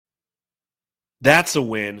That's a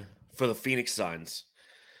win for the Phoenix Suns.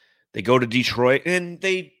 They go to Detroit, and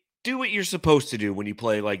they do what you're supposed to do when you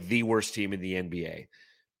play like the worst team in the NBA.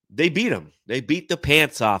 They beat them. They beat the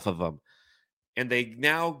pants off of them. And they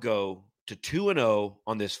now go to 2-0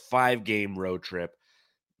 on this 5-game road trip.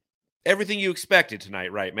 Everything you expected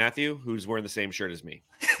tonight, right, Matthew, who's wearing the same shirt as me?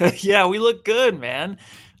 Yeah, we look good, man.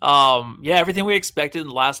 Everything we expected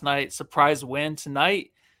last night. Surprise win tonight.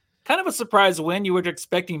 Kind of a surprise win. You were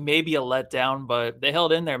expecting maybe a letdown, but they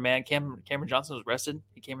held in there, man. Cameron Johnson was rested.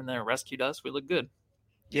 He came in there and rescued us. We look good.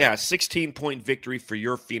 Yeah, 16-point victory for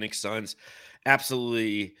your Phoenix Suns.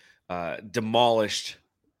 Absolutely demolished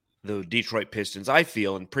the Detroit Pistons, I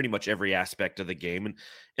feel, in pretty much every aspect of the game.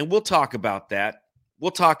 And we'll talk about that.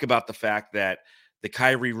 We'll talk about the fact that the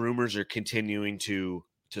Kyrie rumors are continuing to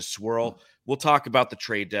swirl. We'll talk about the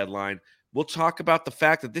trade deadline. We'll talk about the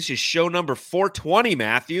fact that this is show number 420,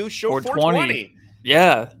 Matthew. Show 420.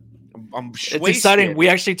 Yeah. It's exciting. We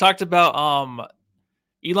actually talked about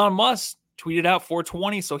Elon Musk tweeted out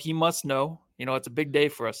 420, so he must know. You know, it's a big day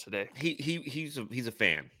for us today. He's a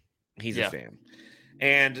fan. He's a fan.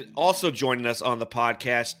 And also joining us on the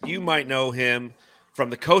podcast, you might know him from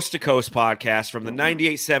the Coast to Coast podcast, from the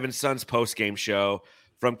 98.7 Suns postgame show,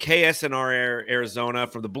 from KSNR Arizona,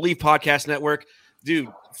 from the Believe Podcast Network. Dude,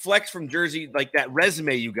 Flex from Jersey, like that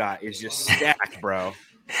resume you got is just stacked, bro.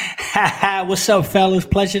 What's up, fellas?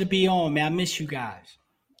 Pleasure to be on, man. I miss you guys.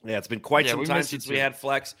 Yeah, it's been quite some time since we had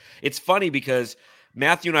Flex. It's funny because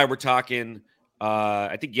Matthew and I were talking,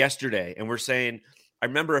 I think yesterday, and we're saying, I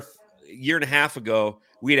remember a year and a half ago,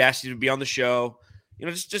 we had asked you to be on the show, you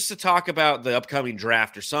know, just to talk about the upcoming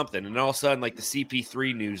draft or something. And all of a sudden, like the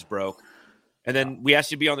CP3 news broke. And then we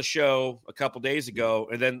asked you to be on the show a couple days ago,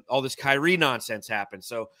 and then all this Kyrie nonsense happened.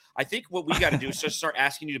 So I think what we got to do is just start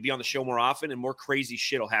asking you to be on the show more often, and more crazy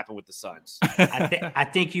shit will happen with the Suns. I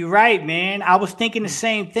think you're right, man. I was thinking the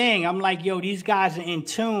same thing. I'm like, yo, these guys are in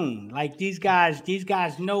tune. Like these guys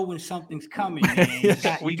know when something's coming, man.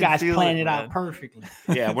 You guys plan it out perfectly.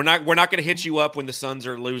 Yeah, we're not going to hit you up when the Suns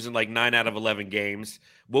are losing like 9 out of 11 games.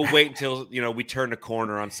 We'll wait until we turn the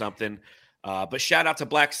corner on something. But shout out to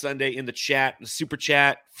Black Sunday in the chat, the super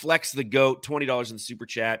chat, Flex the GOAT, $20 in the super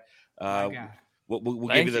chat. We'll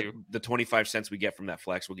give you the 25 cents we get from that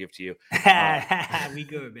Flex. We'll give to you. We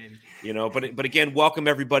good, baby. But again, welcome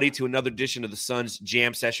everybody to another edition of the Suns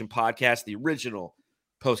Jam Session podcast, the original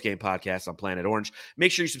post-game podcast on Planet Orange.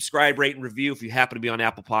 Make sure you subscribe, rate, and review. If you happen to be on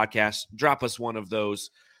Apple Podcasts, drop us one of those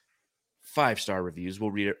 5-star reviews. We'll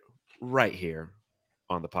read it right here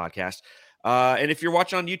on the podcast. And if you're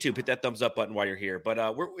watching on YouTube, hit that thumbs up button while you're here. But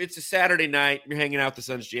it's a Saturday night. You're hanging out with the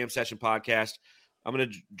Suns Jam Session podcast. I'm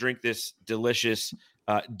going to drink this delicious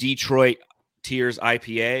Detroit Tears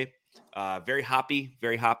IPA. Very hoppy,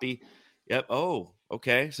 very hoppy. Yep. Oh,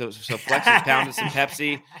 okay. So Flex is pounding some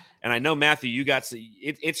Pepsi. And I know, Matthew, you got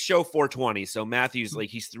it's show 420. So Matthew's like,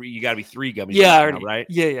 he's 3. You got to be 3 gummies. Yeah, right?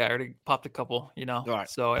 Yeah. I already popped a couple, All right,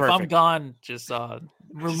 so perfect. If I'm gone, just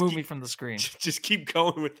remove me from the screen. Just keep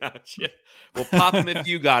going without you. Well, pop them if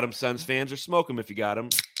you got them, Suns fans, or smoke them if you got them.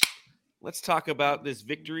 Let's talk about this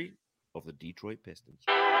victory of the Detroit Pistons.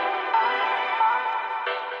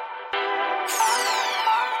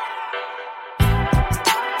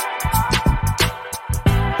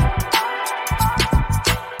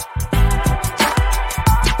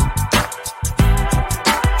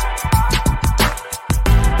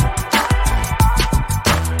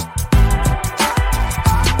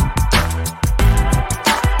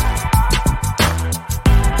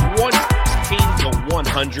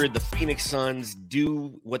 The Phoenix Suns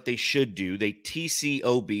do what they should do. They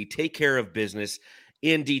TCOB, take care of business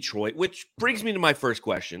in Detroit, which brings me to my first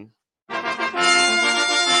question.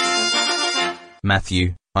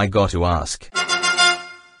 Matthew, I got to ask.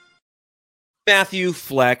 Matthew,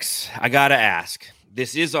 Flex, I got to ask.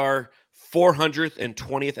 This is our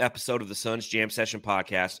 420th episode of the Suns Jam Session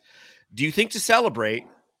podcast. Do you think to celebrate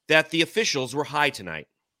that the officials were high tonight?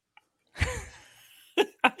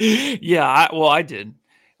 Yeah, I did.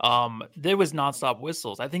 There was nonstop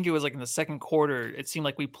whistles. I think it was like in the second quarter, it seemed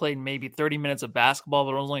like we played maybe 30 minutes of basketball,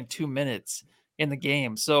 but it was only 2 minutes in the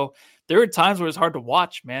game. So there were times where it's hard to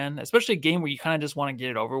watch, man, especially a game where you kind of just want to get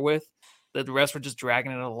it over with. The refs were just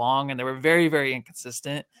dragging it along, and they were very, very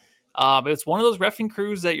inconsistent. But it's one of those reffing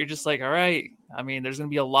crews that you're just like, all right. I mean, there's going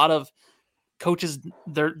to be a lot of coaches,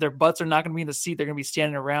 their butts are not going to be in the seat. They're going to be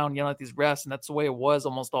standing around yelling at these refs, and that's the way it was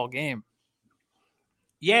almost all game.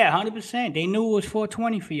 Yeah, 100%. They knew it was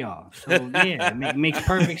 420 for y'all. So, yeah, it makes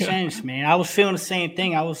perfect sense, man. I was feeling the same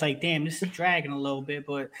thing. I was like, damn, this is dragging a little bit.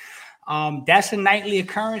 But that's a nightly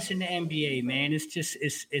occurrence in the NBA, man. It's just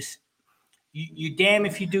you damn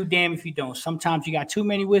if you do, damn if you don't. Sometimes you got too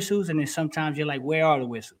many whistles, and then sometimes you're like, where are the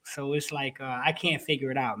whistles? So it's like I can't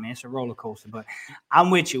figure it out, man. It's a roller coaster. But I'm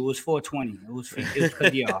with you. It was 420. It was because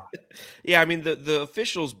of y'all. Yeah, I mean the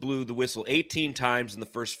officials blew the whistle 18 times in the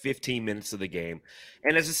first 15 minutes of the game,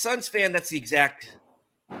 and as a Suns fan, that's the exact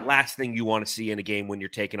last thing you want to see in a game when you're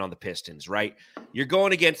taking on the Pistons, right? You're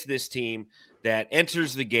going against this team that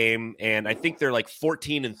enters the game, and I think they're like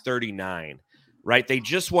 14-39. Right, they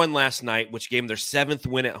just won last night, which gave them their 7th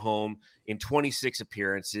win at home in 26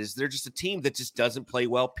 appearances. They're just a team that just doesn't play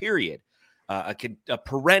well, period. A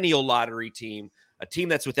perennial lottery team, a team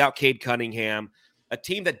that's without Cade Cunningham, a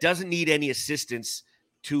team that doesn't need any assistance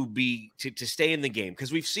to stay in the game,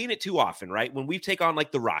 because we've seen it too often, right? When we take on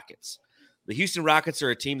like the Rockets. The Houston Rockets are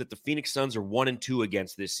a team that the Phoenix Suns are 1-2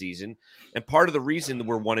 against this season, and part of the reason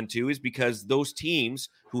we're 1-2 is because those teams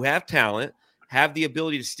who have talent have the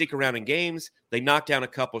ability to stick around in games. They knock down a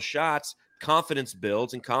couple shots, confidence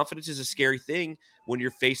builds, and confidence is a scary thing when you're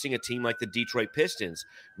facing a team like the Detroit Pistons.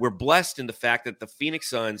 We're blessed in the fact that the Phoenix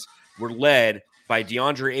Suns were led by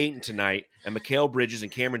DeAndre Ayton tonight and Mikal Bridges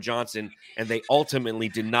and Cameron Johnson, and they ultimately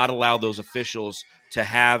did not allow those officials to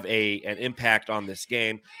have an impact on this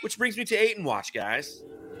game, which brings me to Ayton Watch, guys.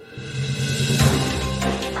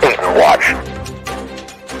 Ayton Watch.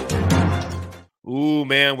 Ooh,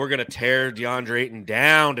 man, we're going to tear DeAndre Ayton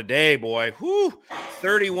down today, boy. Whew.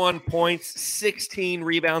 31 points, 16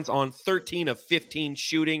 rebounds on 13 of 15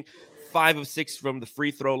 shooting, 5 of 6 from the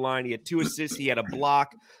free throw line. He had 2 assists. He had a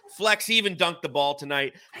block. Flex even dunked the ball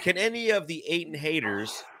tonight. Can any of the Ayton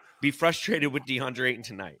haters be frustrated with DeAndre Ayton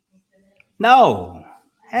tonight? No.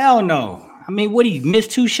 Hell no. I mean, what, he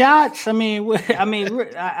missed 2 shots? I mean,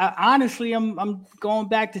 honestly, I'm going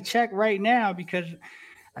back to check right now because –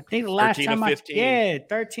 I think the last time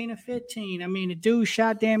 13 or 15. I mean, the dude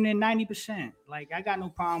shot damn near 90%. Like, I got no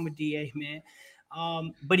problem with DA, man.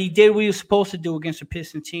 But he did what he was supposed to do against the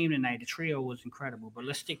Pistons team tonight. The trio was incredible. But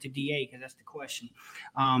let's stick to DA because that's the question.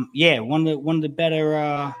 One of the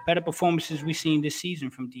better performances we've seen this season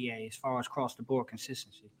from DA as far as across the board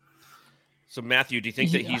consistency. So, Matthew, do you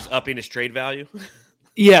think that he's upping his trade value?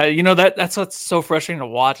 Yeah, that's what's so frustrating to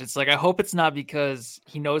watch. It's like, I hope it's not because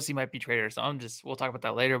he knows he might be traded or something. We'll talk about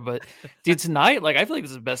that later. But dude, tonight, like, I feel like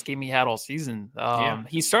this is the best game he had all season.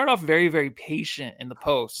 He started off very, very patient in the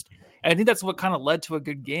post. And I think that's what kind of led to a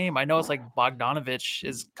good game. I know it's like Bogdanovich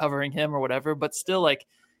is covering him or whatever, but still, like,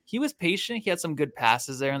 he was patient. He had some good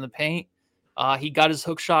passes there in the paint. He got his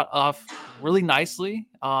hook shot off really nicely.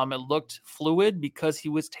 It looked fluid because he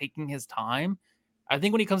was taking his time. I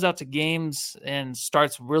think when he comes out to games and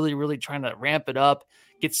starts really, really trying to ramp it up,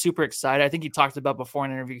 gets super excited. I think he talked about before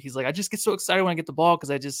in an interview. He's like, I just get so excited when I get the ball because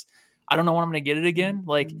I don't know when I'm going to get it again.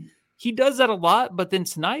 Like, he does that a lot. But then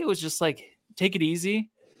tonight it was just like, take it easy.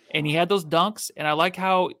 And he had those dunks. And I like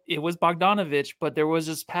how it was Bogdanovich, but there was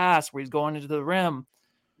this pass where he's going into the rim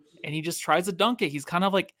and he just tries to dunk it. He's kind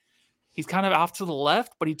of off to the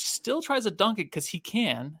left, but he still tries to dunk it because he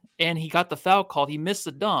can. And he got the foul called. He missed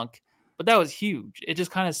the dunk. But that was huge. It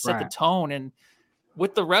just kind of set the tone. And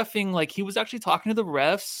with the reffing, like, he was actually talking to the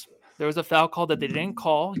refs. There was a foul call that they didn't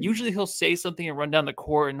call. Usually he'll say something and run down the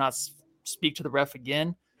court and not speak to the ref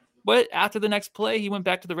again. But after the next play, he went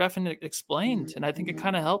back to the ref and explained. And I think it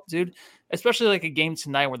kind of helped, dude. Especially like a game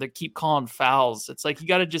tonight where they keep calling fouls. It's like you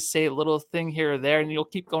got to just say a little thing here or there and you'll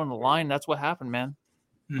keep going the line. That's what happened, man.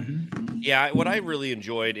 Mm-hmm. Yeah, what I really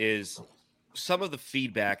enjoyed is some of the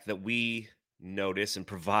feedback that we notice and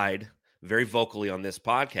provide very vocally on this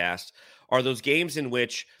podcast are those games in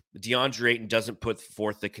which DeAndre Ayton doesn't put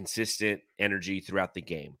forth the consistent energy throughout the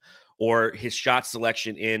game, or his shot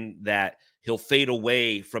selection in that he'll fade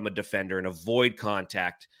away from a defender and avoid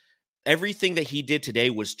contact. Everything that he did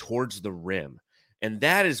today was towards the rim. And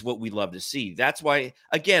that is what we love to see. That's why,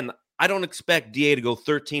 again, I don't expect DA to go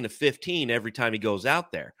 13 of 15 every time he goes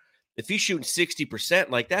out there. If he's shooting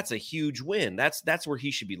 60%, like, that's a huge win. That's where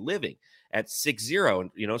he should be living at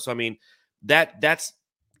 6-0. So I mean, that's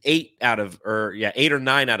 8 or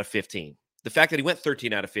 9 out of 15. The fact that he went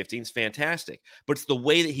 13 out of 15 is fantastic, but it's the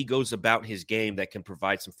way that he goes about his game that can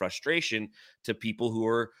provide some frustration to people who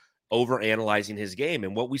are overanalyzing his game.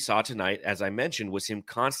 And what we saw tonight, as I mentioned, was him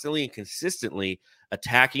constantly and consistently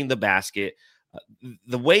attacking the basket.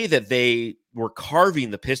 The way that they were carving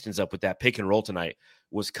the Pistons up with that pick and roll tonight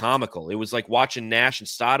was comical. It was like watching Nash and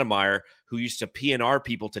Stoudemire, who used to PNR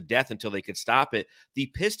people to death until they could stop it. The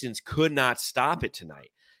Pistons could not stop it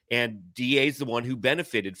tonight. And DA's the one who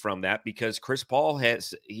benefited from that because Chris Paul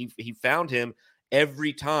he found him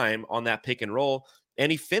every time on that pick and roll,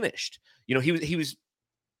 and he finished. He was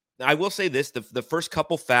I will say this, the first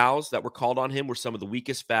couple fouls that were called on him were some of the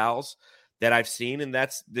weakest fouls that I've seen, and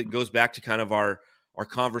that goes back to kind of our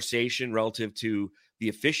conversation relative to the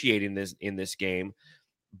officiating in this game.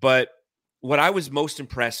 But what I was most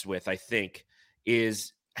impressed with, I think,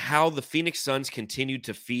 is how the Phoenix Suns continued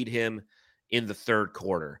to feed him in the third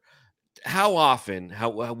quarter. How often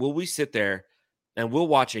will we sit there and we'll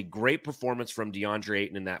watch a great performance from DeAndre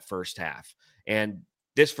Ayton in that first half? And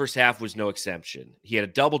this first half was no exception. He had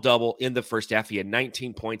a double-double in the first half. He had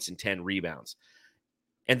 19 points and 10 rebounds.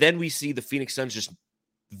 And then we see the Phoenix Suns just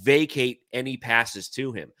vacate any passes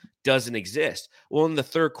to him. Doesn't exist. Well, in the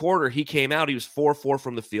third quarter, he came out. He was 4-4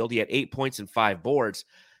 from the field. He had 8 points and 5 boards.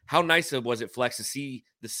 How nice was it, Flex, to see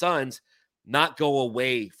the Suns not go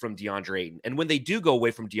away from DeAndre Ayton? And when they do go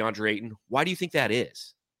away from DeAndre Ayton, why do you think that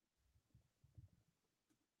is?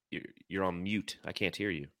 You're on mute. I can't hear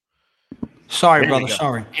you. Sorry, brother.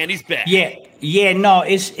 Sorry. And he's back. Yeah. No,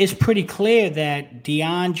 it's pretty clear that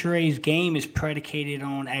DeAndre's game is predicated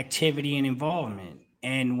on activity and involvement.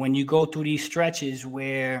 And when you go through these stretches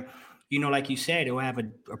where, like you said, he'll have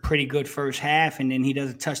a pretty good first half, and then he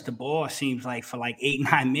doesn't touch the ball, it seems like, for like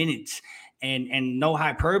 8-9 minutes. And no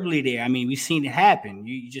hyperbole there. I mean, we've seen it happen.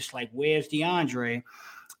 You just like, where's DeAndre?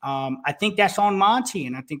 I think that's on Monty,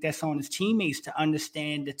 and I think that's on his teammates to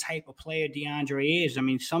understand the type of player DeAndre is. I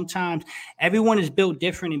mean, sometimes everyone is built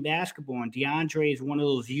different in basketball, and DeAndre is one of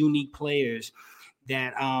those unique players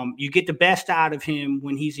that you get the best out of him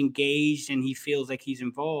when he's engaged and he feels like he's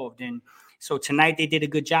involved. And so tonight they did a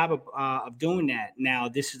good job of doing that. Now,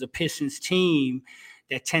 this is a Pistons team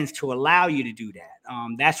that tends to allow you to do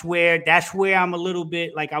that. That's where I'm a little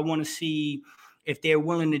bit like, I want to see if they're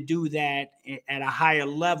willing to do that at a higher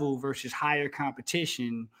level versus higher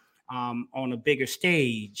competition on a bigger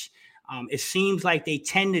stage. It seems like they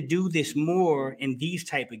tend to do this more in these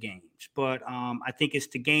type of games, but I think it's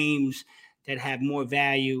the games that have more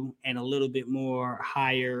value and a little bit more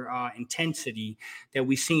higher intensity that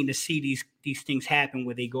we seem to see these things happen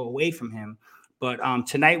where they go away from him. But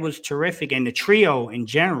tonight was terrific, and the trio in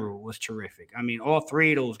general was terrific. I mean, all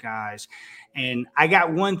three of those guys. And I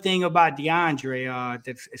got one thing about DeAndre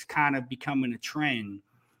that's kind of becoming a trend.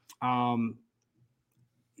 Matt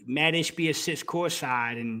Ishbia sits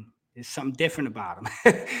courtside, and there's something different about him.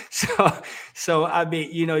 so I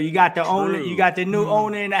mean, you got the owner, you got the new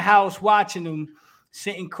owner in the house watching him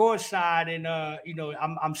sitting courtside, and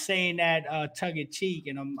I'm saying that tongue in cheek,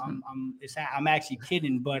 and I'm actually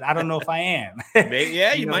kidding, but I don't know if I am.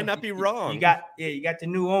 You might not be wrong. You got the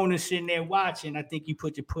new owner sitting there watching. I think you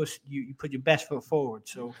put your best foot forward.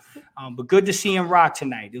 So, but good to see him rock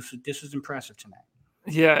tonight. This was impressive tonight.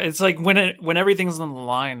 Yeah, it's like when everything's on the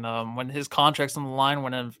line, when his contract's on the line,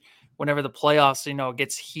 whenever the playoffs,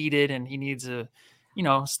 gets heated and he needs to,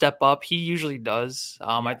 step up, he usually does.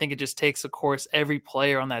 I think it just takes, of course, every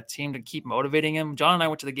player on that team to keep motivating him. John and I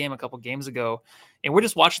went to the game a couple games ago, and we're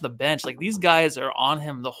just watching the bench. Like, these guys are on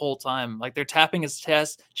him the whole time. Like, they're tapping his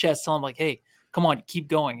chest, telling him, like, hey, come on, keep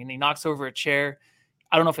going. And he knocks over a chair.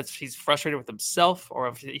 I don't know if he's frustrated with himself or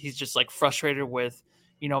if he's just like frustrated with,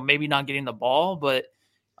 maybe not getting the ball. But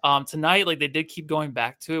tonight, like, they did keep going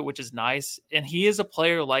back to it, which is nice. And he is a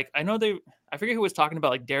player, like, I forget who was talking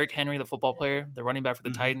about, like, Derrick Henry, the football player, the running back for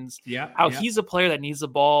the Titans. He's a player that needs the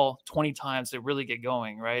ball 20 times to really get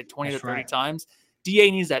going, right? 20 to 30 times.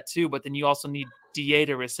 DA needs that too, but then you also need DA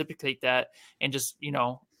to reciprocate that and just,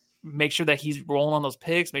 make sure that he's rolling on those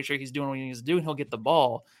picks, make sure he's doing what he needs to do, and he'll get the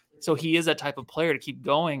ball. So he is that type of player to keep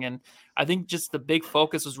going. And I think just the big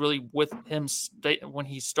focus was really with him when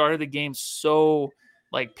he started the game so,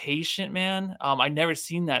 like, patient, man. I never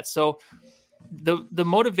seen that. So the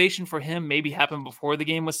motivation for him maybe happened before the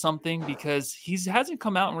game was something, because he hasn't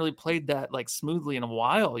come out and really played that, like, smoothly in a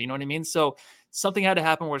while. You know what I mean? So something had to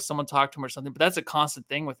happen where someone talked to him or something. But that's a constant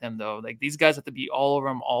thing with him, though. Like, these guys have to be all over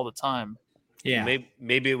him all the time. Yeah,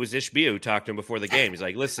 maybe it was Ishbia who talked to him before the game. He's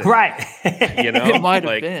like, "Listen, right? It might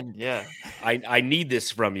have been. Yeah, I need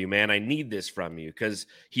this from you, man. I need this from you," because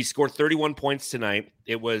he scored 31 points tonight.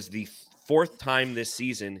 It was the fourth time this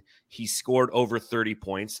season he scored over 30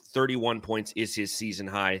 points. 31 points is his season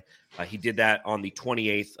high. He did that on the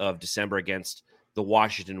 28th of December against the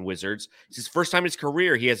Washington Wizards. It's his first time in his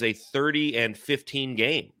career he has a 30-15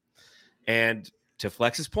 game. And to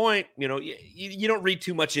Flex's point, you don't read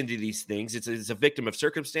too much into these things. It's a victim of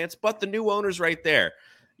circumstance, but the new owner's right there.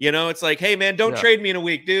 It's like, hey, man, don't trade me in a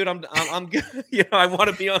week, dude. I'm good. I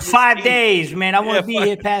want to be on 5 days, man. I want to be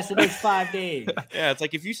here past the next 5 days. Yeah, it's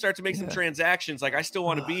like if you start to make some transactions, like, I still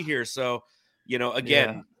want to be here. So,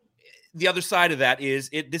 again, the other side of that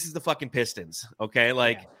is this is the fucking Pistons, okay?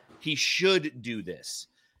 Like, he should do this.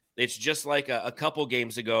 It's just like a couple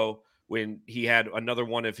games ago when he had another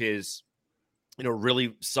one of his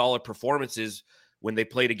really solid performances when they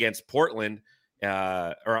played against Portland,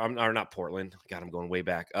 or not Portland. God, I'm going way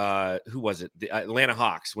back. Who was it? The Atlanta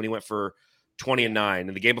Hawks, when he went for 20-9, and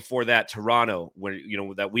the game before that, Toronto,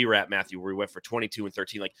 when that we were at, Matthew, where we went for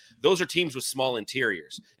 22-13. Like, those are teams with small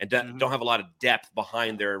interiors and don't have a lot of depth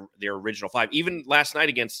behind their original five. Even last night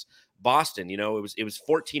against Boston, it was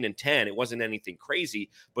 14-10. It wasn't anything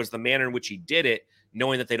crazy, but it's the manner in which he did it,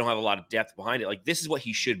 knowing that they don't have a lot of depth behind it. Like, this is what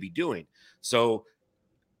he should be doing. So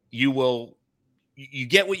you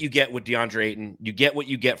get what you get with DeAndre Ayton. You get what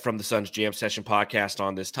you get from the Suns Jam Session podcast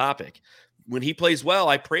on this topic. When he plays well,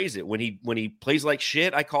 I praise it. When he plays like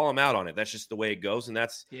shit, I call him out on it. That's just the way it goes. And I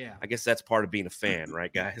guess that's part of being a fan,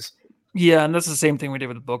 right, guys? Yeah, and that's the same thing we did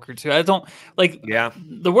with Booker too. I don't like. Yeah.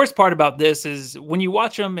 The worst part about this is when you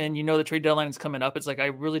watch him and the trade deadline is coming up. It's like, I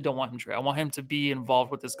really don't want him to trade. I want him to be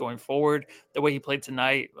involved with this going forward, the way he played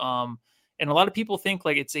tonight. And a lot of people think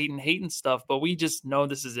like it's Ayton hating stuff, but we just know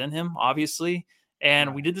this is in him, obviously.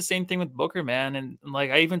 And we did the same thing with Booker, man. And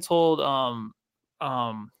like, I even told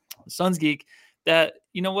Suns Geek that,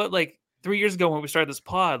 like 3 years ago when we started this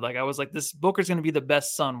pod, like I was like, this Booker's going to be the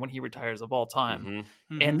best Sun when he retires of all time.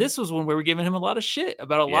 Mm-hmm. And this was when we were giving him a lot of shit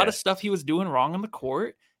about a lot of stuff he was doing wrong on the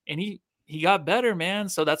court. And he got better, man.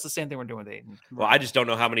 So that's the same thing we're doing with Ayton. Well, I just don't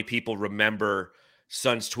know how many people remember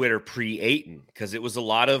Suns Twitter pre-Ayton, because it was a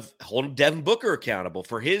lot of holding Devin Booker accountable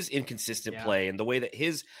for his inconsistent play and the way that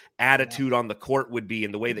his attitude on the court would be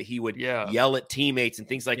and the way that he would yell at teammates and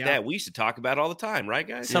things like that. We used to talk about it all the time, right,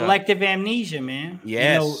 guys? Selective amnesia, man.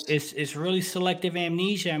 Yes. It's really selective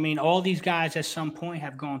amnesia. I mean, all these guys at some point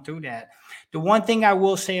have gone through that. The one thing I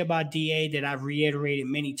will say about DA that I've reiterated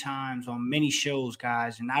many times on many shows,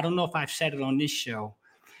 guys, and I don't know if I've said it on this show,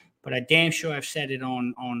 but I damn sure I've said it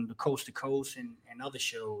on the Coast to Coast and other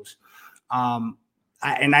shows. And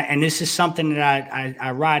this is something that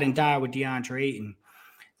I ride and die with DeAndre Ayton.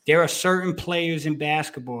 There are certain players in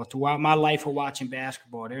basketball throughout my life of watching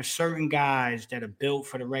basketball. There's certain guys that are built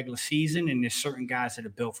for the regular season, and there's certain guys that are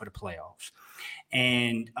built for the playoffs.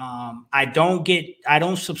 And I don't get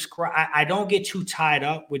too tied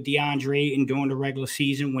up with DeAndre Ayton during the regular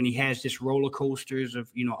season when he has this roller coasters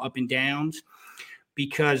of up and downs.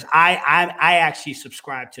 Because I actually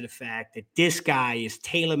subscribe to the fact that this guy is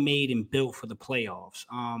tailor-made and built for the playoffs.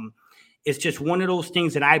 It's just one of those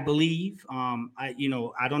things that I believe. I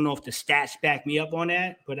don't know if the stats back me up on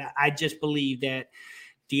that, but I just believe that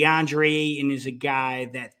DeAndre Ayton is a guy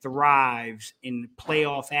that thrives in the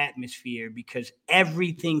playoff atmosphere because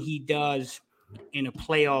everything he does in a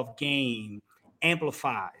playoff game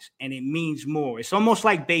amplifies and it means more. It's almost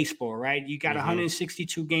like baseball, right? You got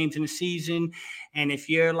 162 games in a season, and if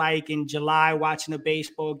you're like in July watching a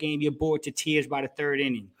baseball game, you're bored to tears by the third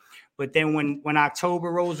inning. But then when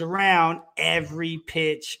October rolls around, every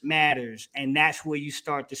pitch matters, and that's where you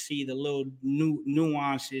start to see the little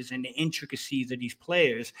nuances and the intricacies of these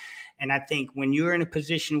players. And I think when you're in a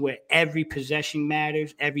position where every possession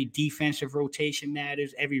matters, every defensive rotation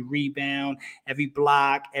matters, every rebound, every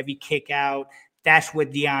block, every kick out, that's where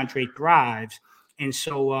DeAndre thrives. And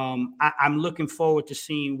so I'm looking forward to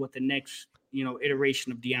seeing what the next,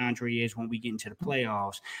 iteration of DeAndre is when we get into the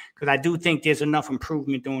playoffs, because I do think there's enough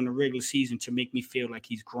improvement during the regular season to make me feel like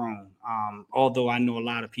he's grown. Although I know a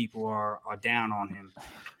lot of people are down on him.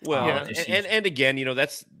 Well, and again,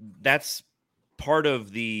 that's part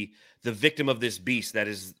of the victim of this beast that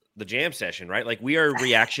is the Jam Session, right? Like, we are a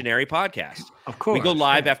reactionary podcast. Of course. We go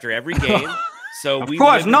live after every game. So of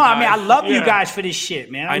course, no. I mean, I love you guys for this shit,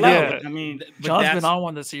 man. I love it. I mean, John's been on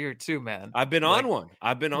one this year too, man. I've been on one.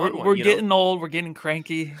 We're getting old. We're getting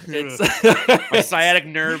cranky. It's my sciatic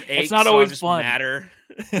nerve aches. It's not always fun. Matter.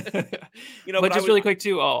 But just really quick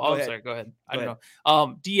too. Sorry. Go ahead. I don't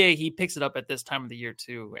know. DA, he picks it up at this time of the year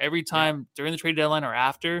too. Every time during the trade deadline or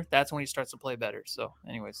after, that's when he starts to play better. So,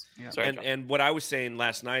 anyways, sorry. And what I was saying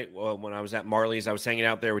last night, when I was at Marley's, I was hanging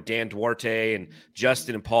out there with Dan Duarte and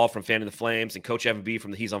Justin and Paul from Fan of the Flames and Coach Evan B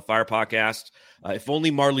from the He's on Fire podcast. If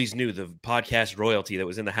only Marley's knew the podcast royalty that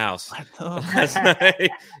was in the house last night.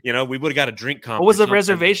 We would have got a drink comp. What was the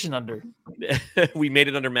reservation under? We made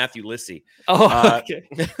it under Matthew Lissy. Oh, okay.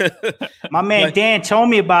 My man Dan told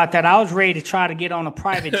me about that. I was ready to try to get on a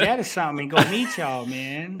private jet or something and go meet y'all,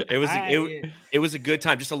 man. It was a good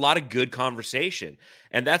time. Just a lot of good conversation.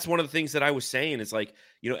 And that's one of the things that I was saying is like,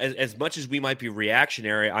 as much as we might be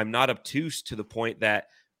reactionary, I'm not obtuse to the point that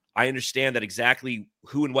I understand that exactly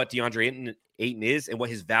who and what DeAndre Ayton is and what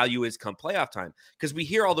his value is come playoff time. Because we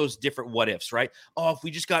hear all those different what ifs, right? Oh, if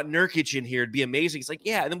we just got Nurkic in here, it'd be amazing. It's like,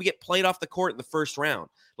 yeah, and then we get played off the court in the first round.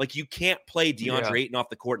 Like, you can't play DeAndre Ayton off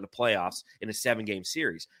the court in the playoffs in a 7-game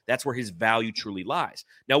series. That's where his value truly lies.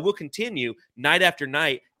 Now, we'll continue night after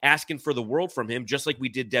night asking for the world from him, just like we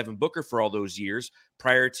did Devin Booker for all those years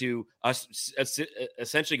prior to us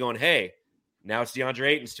essentially going, hey, now it's DeAndre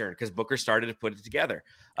Ayton's turn, because Booker started to put it together.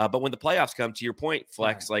 But when the playoffs come, to your point,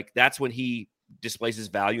 Flex, right, like that's when he displays his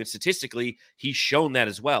value. And statistically, he's shown that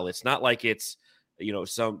as well. It's not like it's, he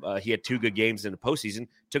had 2 good games in the postseason,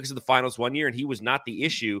 took us to the finals one year, and he was not the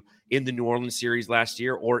issue in the New Orleans series last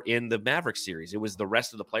year or in the Mavericks series. It was the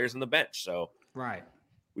rest of the players on the bench. So right,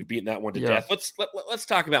 we've beaten that one to death. Let's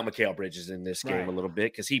talk about Mikal Bridges in this game a little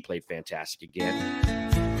bit, because he played fantastic again.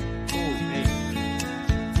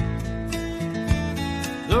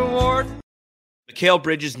 The award. Mikal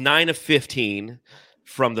Bridges, 9 of 15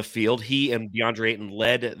 from the field. He and DeAndre Ayton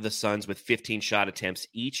led the Suns with 15 shot attempts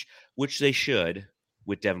each, which they should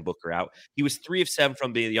with Devin Booker out. He was 3 of 7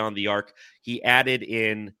 from beyond the arc. He added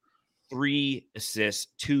in 3 assists,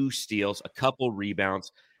 2 steals, a couple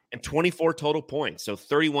rebounds, and 24 total points. So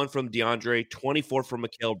 31 from DeAndre, 24 from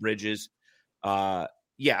Mikal Bridges.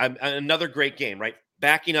 Another great game, right?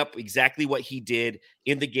 Backing up exactly what he did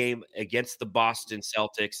in the game against the Boston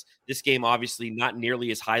Celtics. This game, obviously, not nearly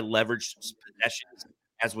as high leverage possessions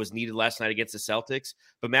as was needed last night against the Celtics.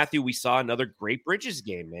 But Matthew, we saw another great Bridges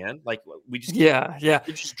game, man. Like, we just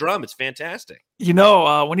Bridges drum. It's fantastic.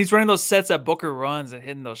 When he's running those sets that Booker runs and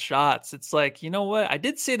hitting those shots, it's like, you know what? I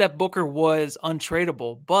did say that Booker was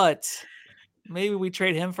untradeable, but maybe we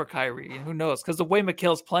trade him for Kyrie. Who knows? Because the way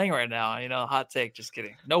Mikal's playing right now, hot take. Just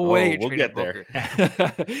kidding. No way. We'll get there.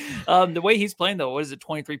 The way he's playing, though, what is it?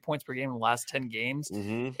 23 points per game in the last 10 games.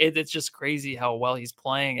 Mm-hmm. It's just crazy how well he's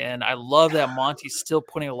playing, and I love that Monty's still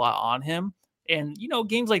putting a lot on him. And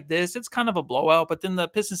games like this, it's kind of a blowout, but then the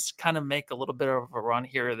Pistons kind of make a little bit of a run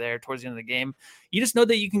here or there towards the end of the game. You just know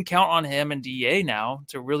that you can count on him and DA now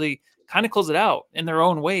to really kind of close it out in their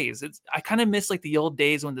own ways. I kind of miss like the old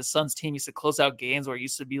days when the Suns team used to close out games where it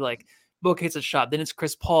used to be like Book hits a shot, then it's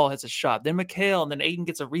Chris Paul hits a shot, then Mikal, and then Ayton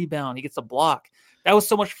gets a rebound, he gets a block. That was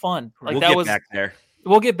so much fun. Like we'll get back there.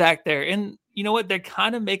 We'll get back there. And you know what? They're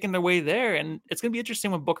kind of making their way there. And it's going to be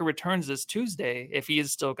interesting when Booker returns this Tuesday, if he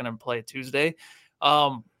is still going to play Tuesday,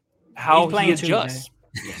 how he adjusts. Tuesday.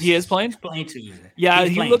 He is playing? He's playing Tuesday. Yeah,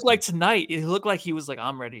 he looked like tonight. He looked like he was like,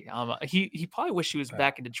 I'm ready. He probably wished he was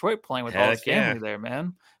back in Detroit playing with all his family there,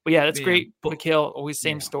 man. But yeah, that's great. Mikal, always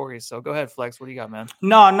same story. So go ahead, Flex. What do you got, man?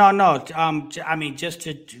 No. I mean, just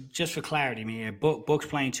for clarity, man. Book's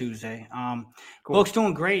playing Tuesday. Cool. Book's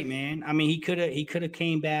doing great, man. I mean, he could have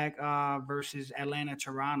came back versus Atlanta,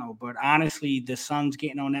 Toronto, but honestly, the Suns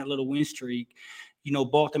getting on that little win streak,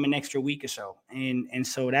 bought them an extra week or so. And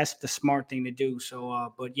so that's the smart thing to do.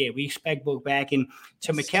 So, but yeah, we expect Book back. And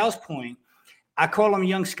to Mikal's point, I call him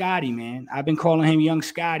Young Scotty, man. I've been calling him Young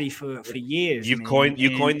Scotty for years. You coined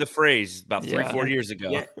the phrase about 3-4 years ago.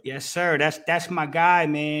 Yeah, yes, sir. That's my guy,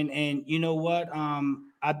 man. And you know what?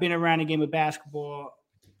 I've been around the game of basketball,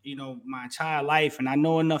 my entire life. And I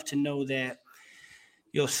know enough to know that,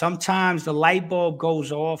 sometimes the light bulb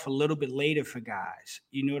goes off a little bit later for guys.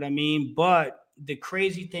 You know what I mean? But the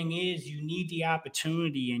crazy thing is you need the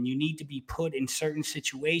opportunity and you need to be put in certain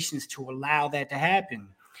situations to allow that to happen.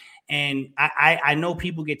 And I know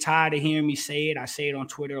people get tired of hearing me say it. I say it on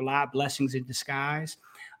Twitter a lot, blessings in disguise.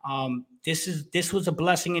 This was a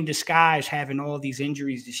blessing in disguise having all these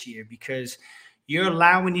injuries this year, because you're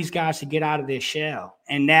allowing these guys to get out of their shell.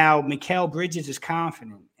 And now Mikal Bridges is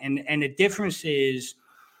confident. And the difference is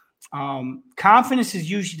confidence is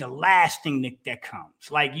usually the last thing that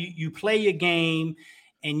comes. Like you play your game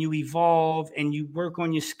and you evolve and you work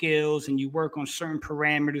on your skills and you work on certain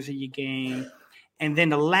parameters of your game. And then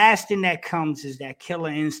the last thing that comes is that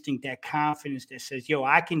killer instinct, that confidence that says, yo,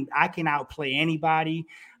 I can outplay anybody.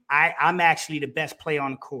 I'm actually the best player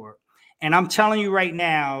on the court. And I'm telling you right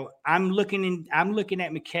now, I'm looking at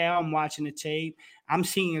Mikal, I'm watching the tape. I'm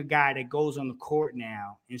seeing a guy that goes on the court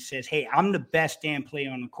now and says, hey, I'm the best damn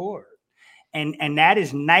player on the court. And that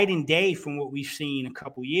is night and day from what we've seen a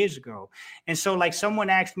couple years ago. And so, like, someone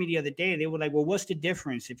asked me the other day, they were like, well, what's the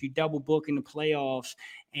difference if you double book in the playoffs?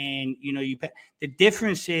 And, the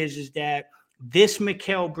difference is that this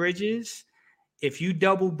Mikal Bridges, if you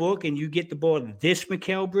double book and you get the ball, this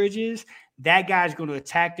Mikal Bridges, that guy's going to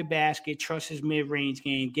attack the basket, trust his mid-range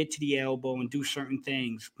game, get to the elbow, and do certain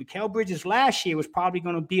things. Mikal Bridges last year was probably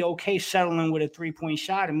going to be okay settling with a three-point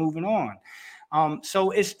shot and moving on. So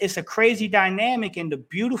it's a crazy dynamic, and the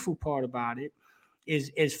beautiful part about it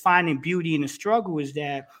is finding beauty in the struggle is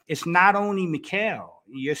that it's not only Mikal.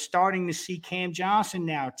 You're starting to see Cam Johnson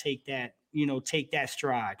now take that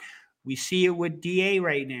stride. We see it with DA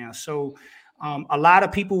right now. So a lot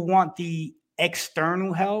of people want the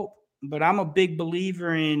external help, but I'm a big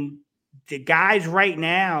believer in the guys right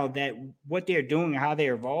now that what they're doing and how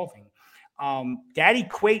they're evolving. That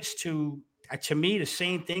equates to me, the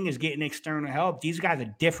same thing as getting external help. These guys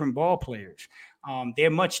are different ball players.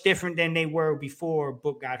 They're much different than they were before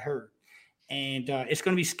Book got hurt. And it's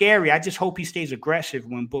going to be scary. I just hope he stays aggressive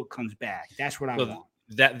when Book comes back. That's what I want.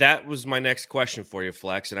 That was my next question for you,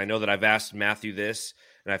 Flex. And I know that I've asked Matthew this,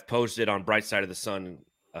 and I've posted on Bright Side of the Sun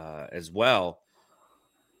as well,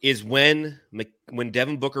 is when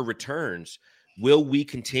Devin Booker returns, will we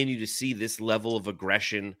continue to see this level of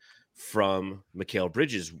aggression from Mikal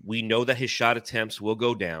Bridges? We know that his shot attempts will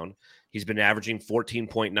go down. He's been averaging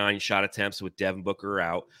 14.9 shot attempts with Devin Booker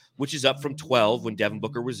out, which is up from 12 when Devin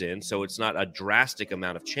Booker was in. So it's not a drastic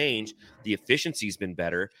amount of change. The efficiency's been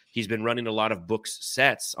better. He's been running a lot of Book's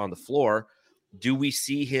sets on the floor. Do we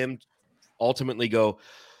see him ultimately go,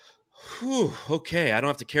 okay, I don't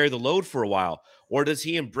have to carry the load for a while? Or does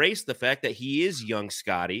he embrace the fact that he is young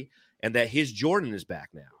Scotty and that his Jordan is back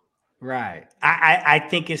now? Right. I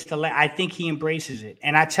think I think he embraces it.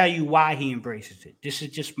 And I tell you why he embraces it. This is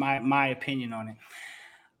just my opinion on it.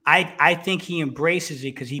 I think he embraces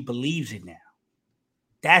it because he believes it now.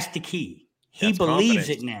 That's the key. He believes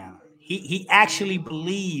it now. He actually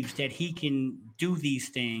believes that he can do these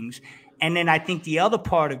things. And then I think the other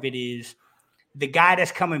part of it is the guy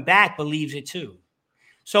that's coming back believes it too.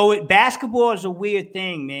 So basketball is a weird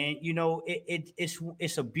thing, man. You know,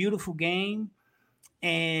 it's a beautiful game,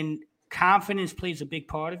 and confidence plays a big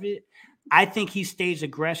part of it. I think he stays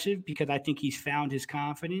aggressive because I think he's found his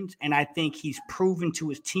confidence, and I think he's proven to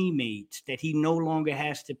his teammates that he no longer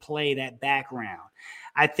has to play that background.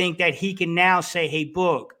 I think that he can now say, hey,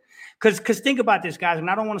 Book, because think about this, guys, and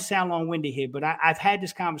I don't want to sound long-winded here, but I've had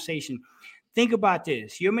this conversation. Think about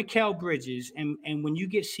this. You're Mikal Bridges, and when you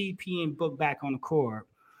get CP and Book back on the court,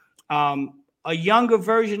 a younger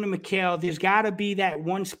version of Mikal, there's got to be that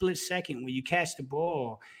one split second when you catch the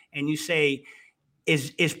ball and you say,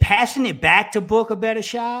 is passing it back to Book a better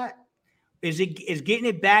shot? Is getting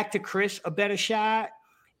it back to Chris a better shot?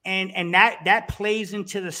 And that plays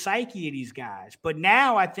into the psyche of these guys. But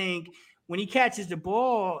now I think when he catches the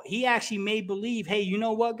ball, he actually may believe, hey, you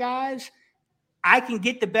know what, guys? I can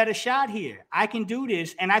get the better shot here. I can do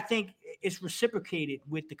this. And I think it's reciprocated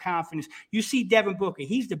with the confidence. You see Devin Booker.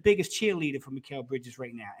 He's the biggest cheerleader for Mikal Bridges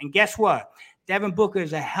right now. And guess what? Devin Booker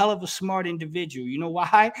is a hell of a smart individual. You know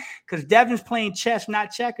why? Because Devin's playing chess,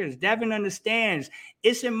 not checkers. Devin understands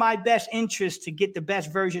it's in my best interest to get the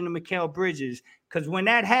best version of Mikal Bridges, because when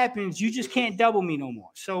that happens, you just can't double me no more.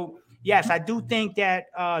 So, yes, I do think that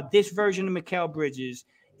this version of Mikal Bridges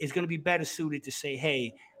is going to be better suited to say,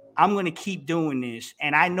 hey, I'm going to keep doing this.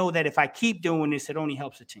 And I know that if I keep doing this, it only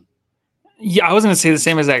helps the team. Yeah, I was going to say the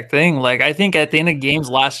same exact thing. Like, I think at the end of games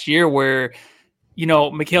last year where, you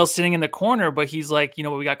know, Mikal's sitting in the corner, but he's like, you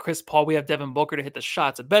know, we got Chris Paul, we have Devin Booker to hit the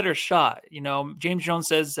shots, a better shot. You know, James Jones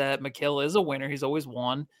says that Mikal is a winner. He's always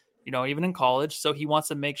won, you know, even in college. So he wants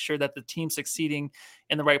to make sure that the team's succeeding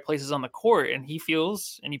in the right places on the court. And he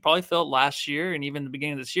feels, and he probably felt last year and even the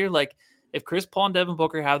beginning of this year, like if Chris Paul and Devin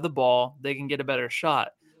Booker have the ball, they can get a better shot.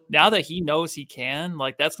 Now that he knows he can,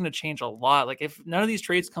 like, that's going to change a lot. Like, if none of these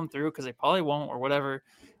trades come through, because they probably won't or whatever,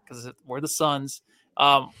 because we're the Suns,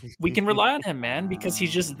 we can rely on him, man, because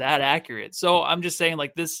he's just that accurate. So I'm just saying,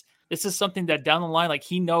 like, this is something that down the line, like,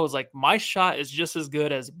 he knows, like, my shot is just as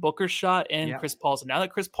good as Booker's shot and Chris Paul's. And now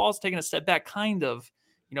that Chris Paul's taking a step back, kind of,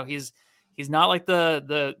 you know, he's not like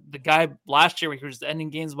the guy last year where he was ending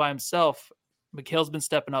games by himself. Mikal's been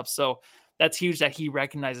stepping up. So that's huge that he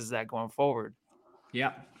recognizes that going forward.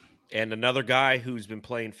 Yeah. And another guy who's been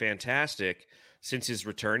playing fantastic since his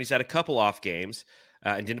return, he's had a couple off games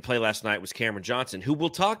and didn't play last night, was Cameron Johnson, who we'll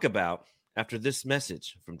talk about after this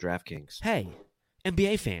message from DraftKings. Hey,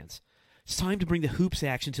 NBA fans, it's time to bring the hoops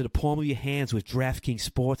action to the palm of your hands with DraftKings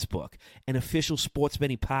Sportsbook, an official sports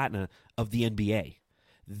betting partner of the NBA.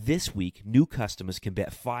 This week, new customers can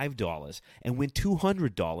bet $5 and win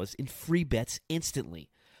 $200 in free bets instantly.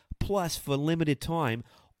 Plus, for a limited time,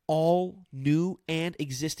 all new and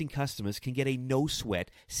existing customers can get a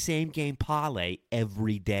no-sweat same-game parlay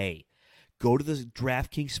every day. Go to the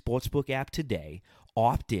DraftKings Sportsbook app today,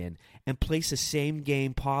 opt in, and place a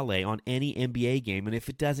same-game parlay on any NBA game, and if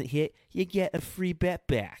it doesn't hit, you get a free bet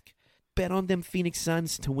back. Bet on them Phoenix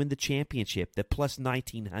Suns to win the championship. They're plus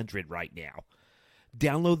 1,900 right now.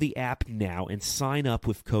 Download the app now and sign up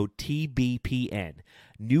with code TBPN.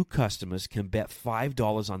 New customers can bet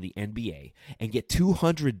 $5 on the NBA and get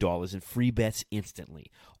 $200 in free bets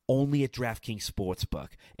instantly. Only at DraftKings Sportsbook,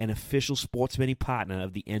 an official sports betting partner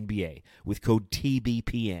of the NBA, with code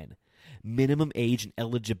TBPN. Minimum age and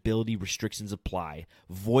eligibility restrictions apply.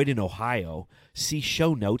 Void in Ohio. See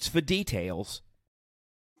show notes for details.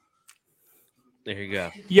 There you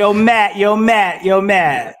go. Yo, Matt.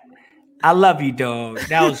 I love you, dog.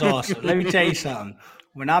 That was awesome. Let me tell you something.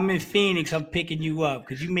 When I'm in Phoenix, I'm picking you up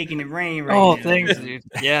because you're making it rain right now. Oh, thanks, dude.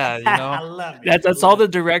 Yeah, I love it. That's all the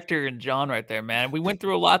director and John right there, man. We went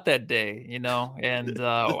through a lot that day, and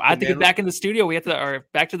I had to get back in the studio. We have to, or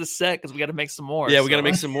back to the set because we got to make some more. Yeah, we got to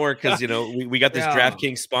make some more because we got this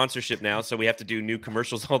DraftKings sponsorship now, so we have to do new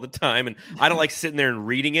commercials all the time. And I don't like sitting there and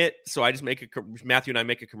reading it, so I just Matthew and I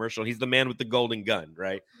make a commercial. He's the man with the golden gun,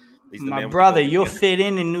 right? My brother, you'll fit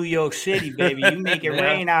in New York City, baby. You make it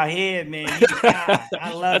rain out here, man.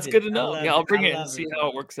 I love That's good to know. Yeah, I'll bring it and see how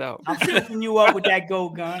it works out. I'm scooping you up with that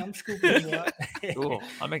gold gun. I'm scooping you up. Cool.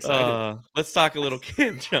 I'm excited. Let's talk a little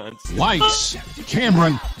Cam Johnson. Lights,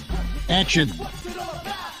 Cameron, action.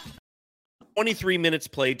 23 minutes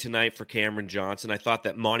played tonight for Cameron Johnson. I thought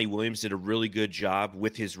that Monty Williams did a really good job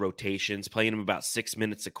with his rotations. Playing him about 6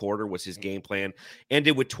 minutes a quarter was his game plan.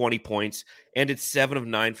 Ended with 20 points. Ended 7 of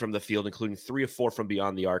 9 from the field, including 3 of 4 from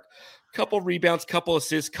beyond the arc. Couple rebounds, couple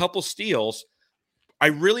assists, couple steals. I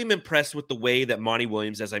really am impressed with the way that Monty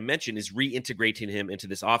Williams, as I mentioned, is reintegrating him into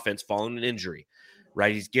this offense following an injury.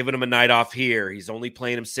 Right? He's giving him a night off here. He's only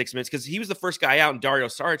playing him 6 minutes because he was the first guy out and Dario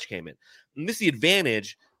Saric came in. And this is the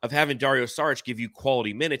advantage of having Dario Saric give you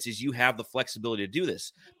quality minutes is you have the flexibility to do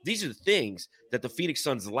this. These are the things that the Phoenix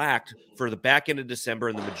Suns lacked for the back end of December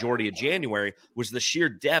and the majority of January was the sheer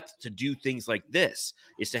depth to do things like this,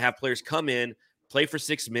 is to have players come in, play for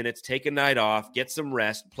 6 minutes, take a night off, get some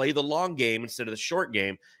rest, play the long game instead of the short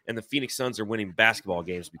game, and the Phoenix Suns are winning basketball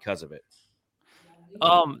games because of it.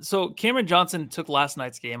 So Cameron Johnson took last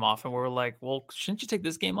night's game off, and we were like, well, shouldn't you take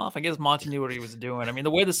this game off? I guess Monty knew what he was doing. I mean,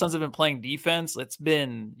 the way the Suns have been playing defense, it's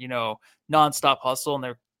been, nonstop hustle, and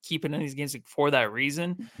they're keeping in these games for that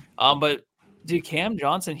reason. But dude, Cam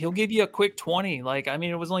Johnson, he'll give you a quick 20.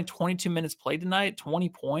 It was only 22 minutes played tonight, 20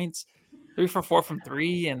 points, 3 for 4 from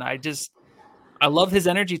 3. And I love his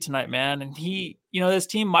energy tonight, man. And he, this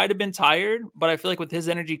team might have been tired, but I feel like with his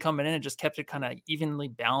energy coming in, it just kept it kind of evenly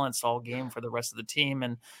balanced all game for the rest of the team.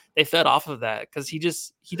 And they fed off of that because he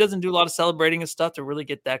doesn't do a lot of celebrating and stuff to really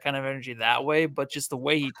get that kind of energy that way. But just the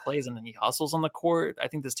way he plays and he hustles on the court, I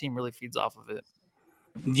think this team really feeds off of it.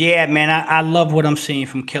 Yeah, man. I love what I'm seeing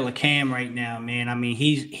from Killer Cam right now, man. I mean,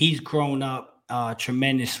 he's grown up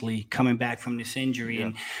tremendously coming back from this injury. Yeah.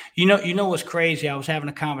 And you know what's crazy? I was having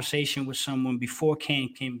a conversation with someone before Cam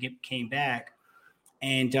came back.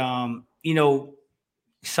 And,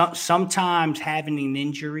 sometimes having an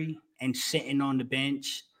injury and sitting on the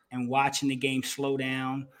bench and watching the game slow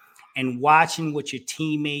down and watching what your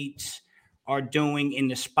teammates are doing in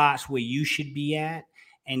the spots where you should be at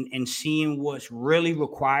and seeing what's really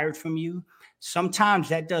required from you, sometimes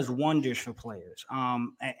that does wonders for players.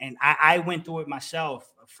 And I went through it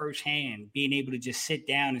myself firsthand, being able to just sit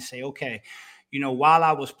down and say, okay, while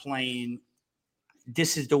I was playing,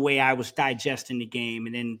 this is the way I was digesting the game.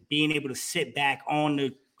 And then being able to sit back on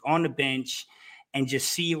the bench and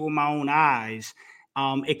just see it with my own eyes,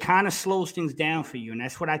 it kind of slows things down for you. And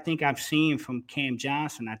that's what I think I'm seeing from Cam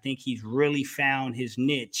Johnson. I think he's really found his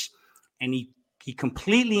niche, and he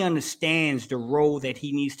completely understands the role that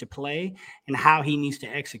he needs to play and how he needs to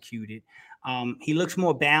execute it. He looks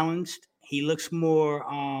more balanced. He looks more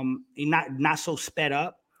not so sped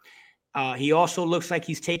up. He also looks like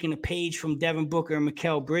he's taking a page from Devin Booker and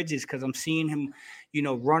Mikal Bridges, because I'm seeing him,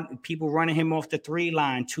 people running him off the 3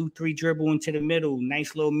 line, 2-3 dribble into the middle,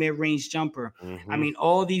 nice little mid-range jumper. Mm-hmm. I mean,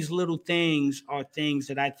 all these little things are things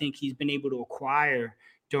that I think he's been able to acquire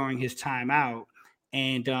during his time out.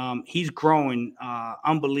 And he's growing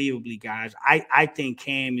unbelievably, guys. I think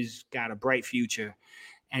Cam has got a bright future.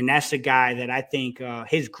 And that's a guy that I think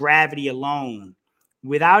his gravity alone,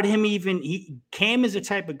 without him Cam is the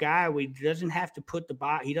type of guy where he doesn't have to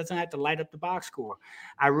he doesn't have to light up the box score.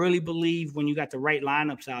 I really believe when you got the right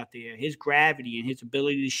lineups out there, his gravity and his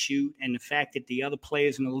ability to shoot, and the fact that the other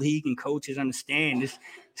players in the league and coaches understand this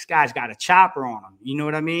guy's got a chopper on him. You know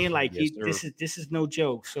what I mean? Like, yes, this is no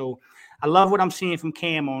joke. So I love what I'm seeing from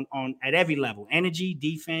Cam on at every level: energy,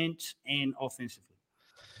 defense, and offensively.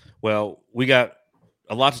 Well, we got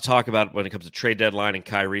a lot to talk about when it comes to trade deadline and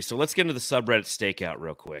Kyrie. So let's get into the subreddit stakeout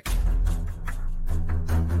real quick.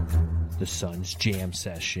 The Suns Jam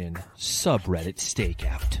Session subreddit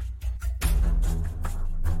stakeout.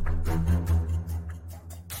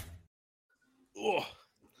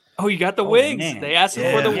 Oh, you got the wigs. Man. They asked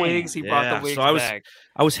him for the wigs. He brought the wigs back.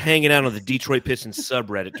 I was hanging out on the Detroit Pistons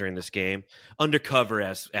subreddit during this game, undercover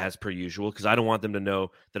as per usual, because I don't want them to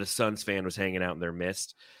know that a Suns fan was hanging out in their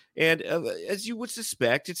midst. And as you would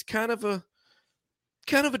suspect, it's kind of a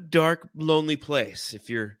dark, lonely place if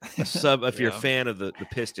you're you're a fan of the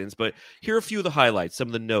Pistons. But here are a few of the highlights, some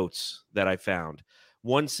of the notes that I found.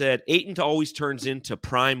 One said, Ayton always turns into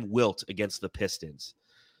prime Wilt against the Pistons.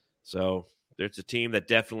 So there's a team that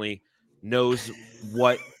definitely knows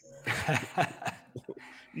what.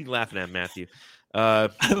 You laughing at, Matthew? A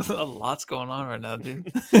lot's going on right now,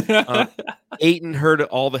 dude. Ayton heard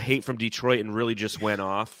all the hate from Detroit and really just went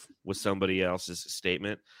off with somebody else's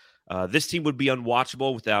statement. This team would be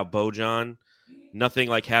unwatchable without Bojan. Nothing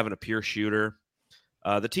like having a pure shooter.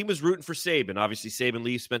 The team was rooting for Saban. Obviously, Saban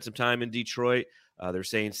Lee spent some time in Detroit. They're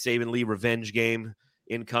saying Saban Lee revenge game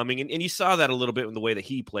incoming. And you saw that a little bit in the way that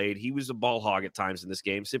he played. He was a ball hog at times in this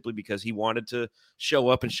game simply because he wanted to show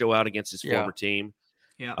up and show out against his former team.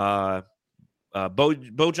 Yeah.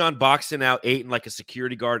 Bojan boxing out Ayton like a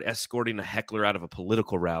security guard escorting a heckler out of a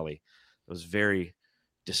political rally. It was very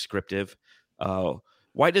descriptive.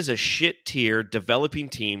 Why does a shit-tier developing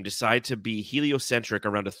team decide to be heliocentric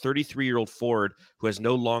around a 33-year-old forward who has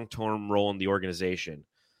no long-term role in the organization?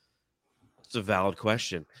 It's a valid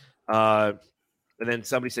question. And then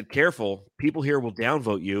somebody said, careful, people here will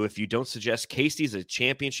downvote you if you don't suggest Casey's a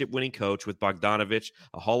championship-winning coach with Bogdanovich,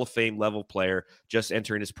 a Hall of Fame-level player, just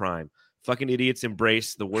entering his prime. Fucking idiots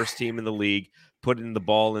embrace the worst team in the league, putting the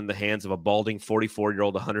ball in the hands of a balding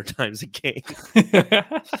 44-year-old 100 times a game.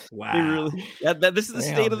 Wow. This is the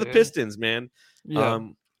state of the Pistons, man. Yeah.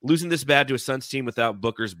 Losing this bad to a Suns team without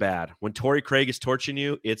Booker's bad. When Torrey Craig is torching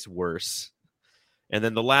you, it's worse. And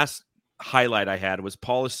then the last highlight I had was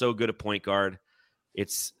Paul is so good at point guard.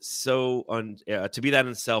 It's so to be that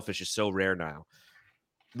unselfish is so rare now.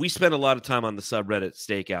 We spend a lot of time on the subreddit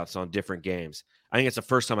stakeouts on different games. I think it's the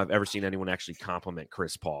first time I've ever seen anyone actually compliment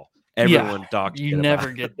Chris Paul. Everyone talks. You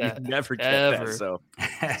never get that. You never get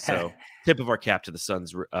that. So tip of our cap to the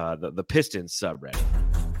Suns, the Pistons subreddit.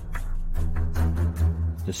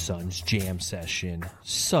 The Suns Jam Session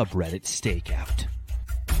subreddit stakeout.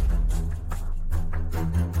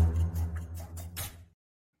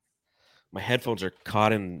 My headphones are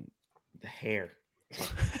caught in the hair.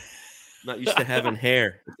 Not used to having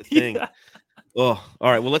hair. It's the thing. Yeah. Oh, all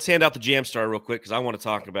right. Well, let's hand out the Jam Star real quick because I want to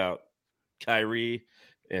talk about Kyrie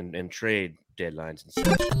and trade deadlines and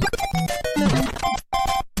such.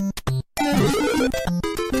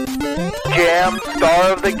 Jam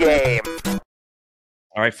Star of the game.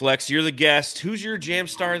 All right, Flex, you're the guest. Who's your Jam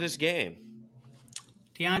Star of this game?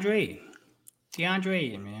 DeAndre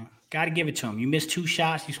Ayton, man. Got to give it to him. You missed 2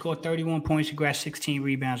 shots. You scored 31 points. You grabbed 16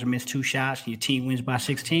 rebounds and missed 2 shots. And your team wins by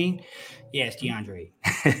 16. Yeah, it's DeAndre.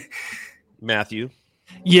 Matthew.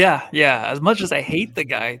 Yeah. As much as I hate the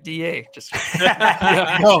guy, DA.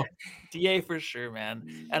 DA for sure,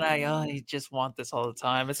 man. And I just want this all the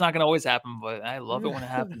time. It's not going to always happen, but I love it when it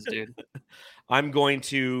happens, dude. I'm going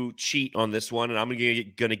to cheat on this one, and I'm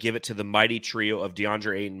going to give it to the mighty trio of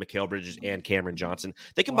DeAndre Ayton, Mikal Bridges, and Cameron Johnson.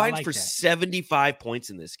 They combined for 75 points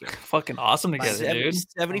in this game. Fucking awesome together, dude.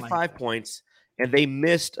 75 points, and they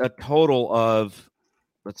missed a total of,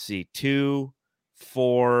 2,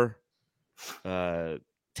 4, 10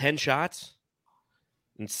 shots,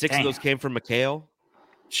 and 6 of those came from Mikal.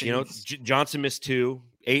 Jeez. You know, Johnson missed 2,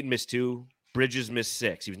 Ayton missed 2. Bridges missed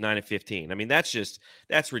 6. He was 9 of 15. I mean, that's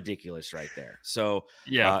ridiculous right there. So,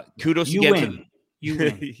 kudos again. You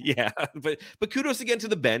win. Yeah, but kudos again to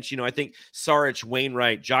the bench. You know, I think Saric,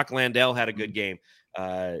 Wainwright, Jock Landale had a good game.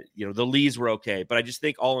 The Lees were okay, but I just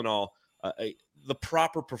think all in all, the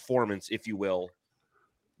proper performance, if you will,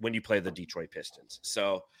 when you play the Detroit Pistons.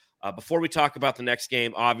 So, before we talk about the next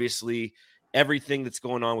game, obviously everything that's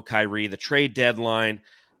going on with Kyrie, the trade deadline.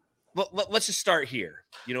 Let's just start here.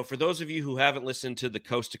 You know, for those of you who haven't listened to the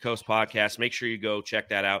Coast to Coast podcast, make sure you go check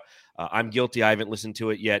that out. I'm guilty. I haven't listened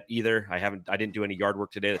to it yet either. I didn't do any yard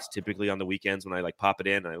work today. That's typically on the weekends when I pop it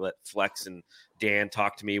in and I let Flex and Dan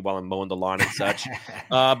talk to me while I'm mowing the lawn and such.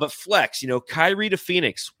 But Flex, Kyrie to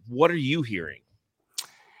Phoenix, what are you hearing?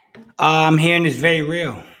 I'm hearing it's very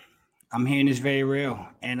real.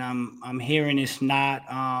 And I'm hearing it's not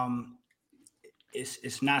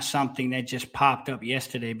it's not something that just popped up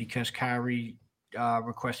yesterday because Kyrie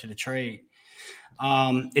requested a trade.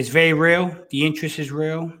 It's very real. The interest is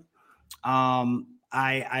real.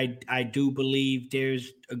 I do believe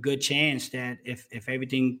there's a good chance that if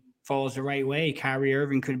everything falls the right way, Kyrie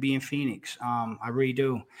Irving could be in Phoenix. I really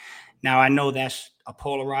do. Now, I know that's a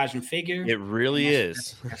polarizing figure. It really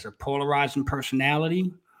is. That's a polarizing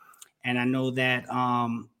personality. And I know that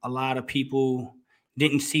a lot of people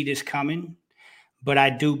didn't see this coming, but I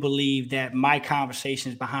do believe that my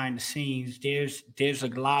conversations behind the scenes, there's a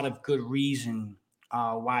lot of good reason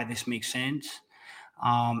why this makes sense.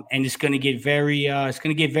 And it's going to get very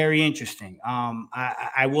interesting.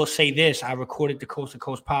 I will say this: I recorded the Coast to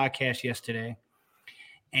Coast podcast yesterday,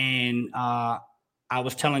 and I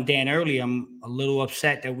was telling Dan earlier, I'm a little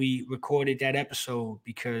upset that we recorded that episode,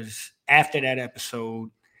 because after that episode,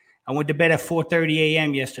 I went to bed at 4:30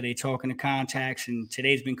 a.m. yesterday talking to contacts, and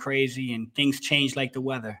today's been crazy and things change like the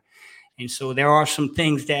weather. And so there are some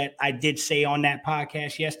things that I did say on that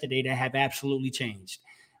podcast yesterday that have absolutely changed.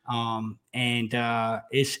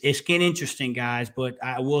 It's getting interesting, guys, but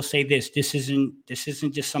I will say this isn't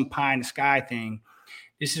just some pie in the sky thing.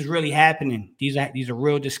 This is really happening. These are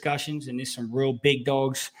real discussions, and there's some real big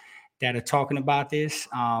dogs that are talking about this.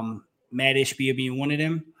 Matt Ishbia being one of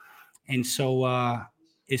them. And so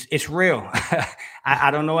it's real.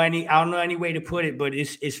 I don't know any way to put it, but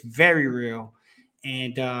it's very real,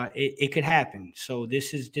 and it could happen. So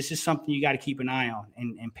this is something you got to keep an eye on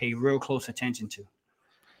and pay real close attention to.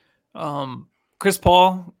 Chris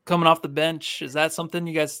Paul coming off the bench, is that something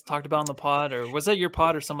you guys talked about on the pod, or was that your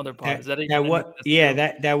pod or some other pod?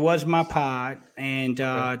 That was my pod, and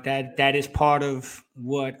that is part of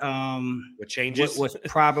what changes, what's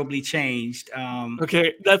probably changed.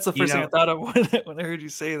 Okay, that's the first thing I thought of when I heard you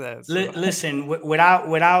say that. So. Listen, without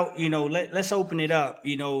let's open it up.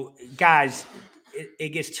 Guys,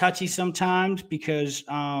 it gets touchy sometimes because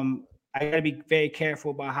I got to be very careful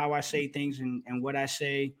about how I say things and what I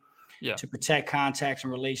say. Yeah. To protect contacts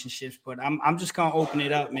and relationships, but I'm just gonna open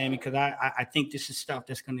it up, man, because I think this is stuff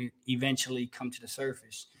that's gonna eventually come to the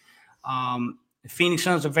surface. The Phoenix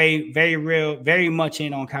Suns are very, very real, very much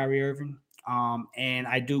in on Kyrie Irving, and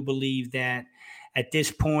I do believe that at this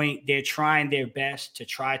point they're trying their best to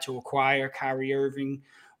try to acquire Kyrie Irving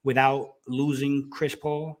without losing Chris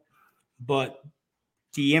Paul. But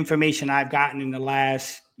the information I've gotten in the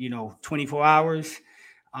last 24 hours,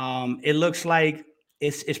 it looks like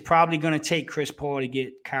it's probably going to take Chris Paul to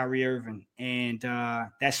get Kyrie Irving. And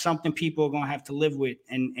that's something people are going to have to live with.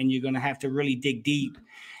 And you're going to have to really dig deep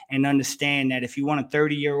and understand that if you want a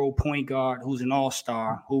 30-year-old point guard who's an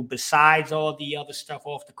all-star, who besides all the other stuff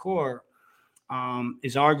off the court,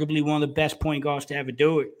 is arguably one of the best point guards to ever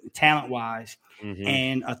do it, talent-wise,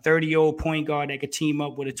 and a 30-year-old point guard that could team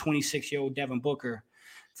up with a 26-year-old Devin Booker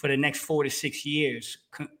for the next 4 to 6 years,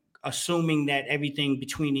 assuming that everything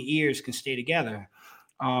between the ears can stay together.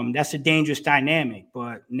 That's a dangerous dynamic.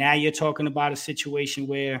 But now you're talking about a situation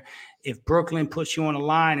where if Brooklyn puts you on the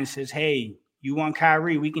line and says, hey, you want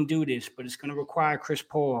Kyrie, we can do this, but it's going to require Chris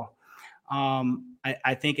Paul.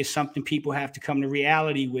 I think it's something people have to come to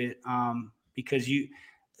reality with, because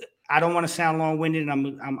I don't want to sound long-winded,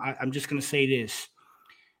 and I'm just going to say this.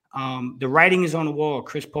 The writing is on the wall.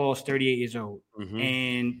 Chris Paul is 38 years old.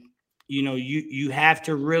 And, you have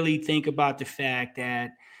to really think about the fact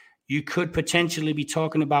that you could potentially be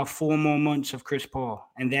talking about 4 more months of Chris Paul,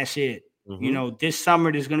 and that's it. This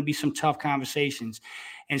summer there's going to be some tough conversations.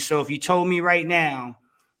 And so if you told me right now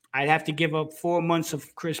I'd have to give up 4 months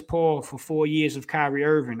of Chris Paul for 4 years of Kyrie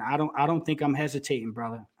Irving, I don't think I'm hesitating,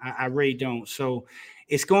 brother. I really don't. So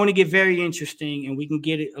it's going to get very interesting, and we can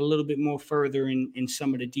get it a little bit more further in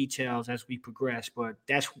some of the details as we progress. But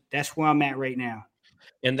that's where I'm at right now.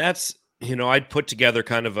 And that's, I'd put together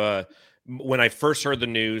kind of when I first heard the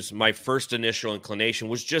news, my first initial inclination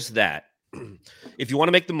was just that. If you want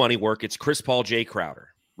to make the money work, it's Chris Paul, Jay Crowder,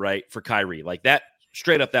 right? For Kyrie. Like that,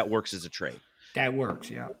 straight up, that works as a trade. That works,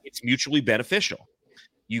 yeah. It's mutually beneficial.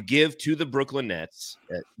 You give to the Brooklyn Nets,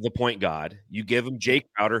 the point guard. You give them Jay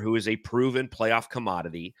Crowder, who is a proven playoff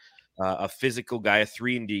commodity, a physical guy, a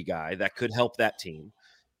 3-and-D guy that could help that team.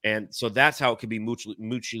 And so that's how it could be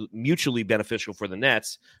mutually beneficial for the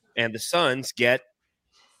Nets. And the Suns get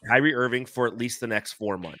Kyrie Irving for at least the next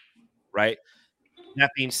 4 months, right?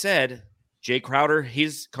 That being said, Jay Crowder,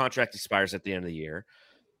 his contract expires at the end of the year.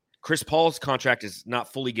 Chris Paul's contract is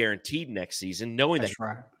not fully guaranteed next season, knowing that's that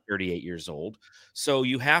right. he's 38 years old. So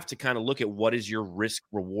you have to kind of look at what is your risk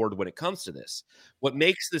reward when it comes to this. What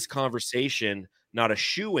makes this conversation not a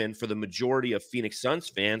shoo-in for the majority of Phoenix Suns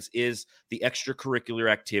fans is the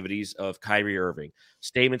extracurricular activities of Kyrie Irving.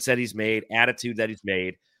 Statements that he's made, attitude that he's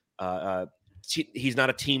made. He's not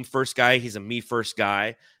a team first guy. He's a me first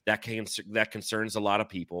guy. That concerns a lot of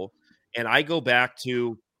people. And I go back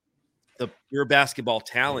to the pure basketball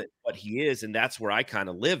talent, what he is, and that's where I kind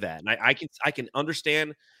of live at. And I can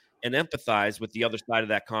understand and empathize with the other side of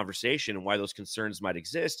that conversation and why those concerns might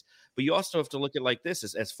exist. But you also have to look at it like this,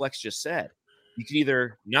 as Flex just said. You can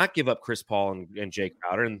either not give up Chris Paul and Jay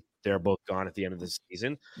Crowder, and they're both gone at the end of the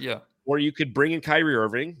season. Yeah. Or you could bring in Kyrie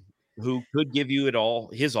Irving, who could give you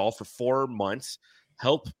his all for 4 months,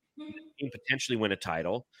 help potentially win a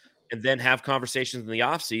title, and then have conversations in the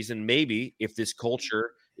offseason. Maybe if this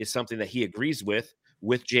culture is something that he agrees with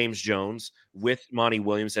James Jones, with Monty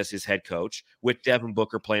Williams as his head coach, with Devin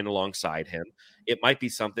Booker playing alongside him, it might be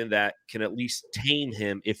something that can at least tame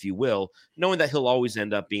him, if you will, knowing that he'll always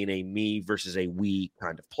end up being a me versus a we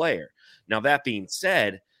kind of player. Now, that being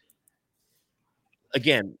said,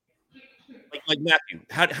 again, like Matthew,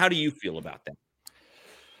 how do you feel about that?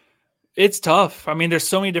 It's tough. I mean, there's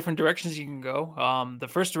so many different directions you can go. The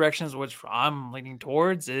first directions, which I'm leaning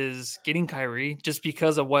towards, is getting Kyrie, just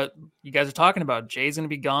because of what you guys are talking about. Jay's going to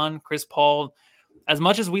be gone. Chris Paul, as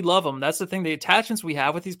much as we love him, that's the thing. The attachments we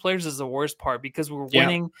have with these players is the worst part, because we're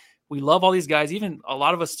winning. We love all these guys. Even a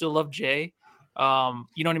lot of us still love Jay. You know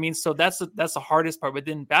what I mean? So that's the hardest part. But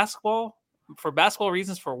then for basketball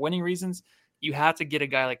reasons, for winning reasons, you have to get a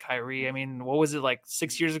guy like Kyrie. I mean, what was it, like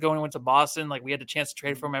 6 years ago when he went to Boston? Like, we had a chance to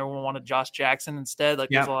trade for him. Everyone wanted Josh Jackson instead. Like,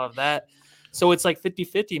 there's a lot of that. So it's like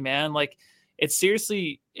 50-50, man. Like, it's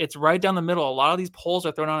right down the middle. A lot of these polls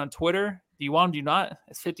are thrown out on Twitter. Do you want him? Do you not?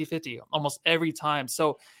 It's 50-50 almost every time.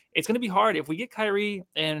 So it's going to be hard. If we get Kyrie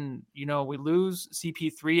and, we lose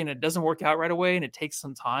CP3 and it doesn't work out right away and it takes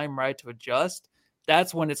some time, right, to adjust,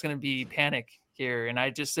 that's when it's going to be panic here. And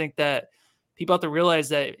I just think that people have to realize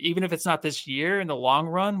that even if it's not this year, in the long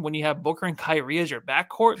run, when you have Booker and Kyrie as your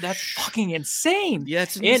backcourt, that's fucking insane. Yeah,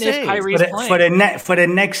 it's insane. And if Kyrie's playing for the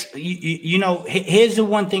next, here's the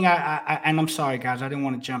one thing I and I'm sorry guys, I didn't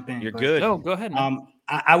want to jump in. You're good. No, go ahead, man.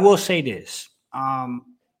 I will say this.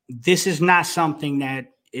 This is not something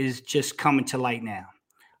that is just coming to light now.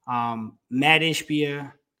 Matt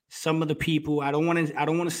Ishbia, some of the people, I don't want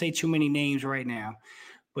to say too many names right now,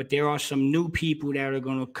 but there are some new people that are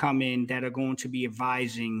going to come in that are going to be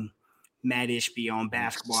advising Matt Ishbia on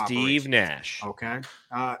basketball. Steve Nash. Okay.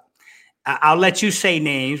 I'll let you say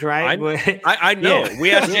names, right? I know. Yeah.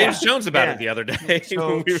 We asked James Jones about it the other day.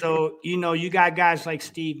 So, you got guys like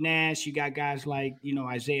Steve Nash. You got guys like,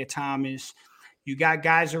 Isaiah Thomas. You got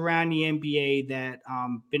guys around the NBA that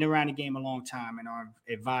been around the game a long time and are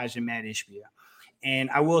advising Matt Ishbia. And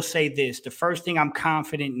I will say this. The first thing I'm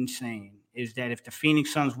confident in saying is that if the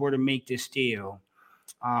Phoenix Suns were to make this deal,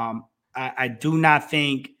 I do not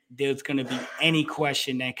think there's going to be any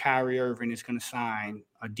question that Kyrie Irving is going to sign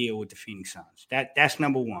a deal with the Phoenix Suns. That's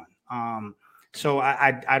number one. So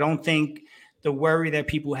I don't think the worry that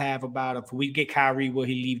people have about if we get Kyrie, will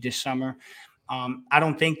he leave this summer? I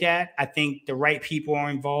don't think that. I think the right people are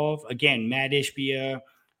involved. Again, Matt Ishbia,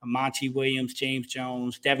 Monty Williams, James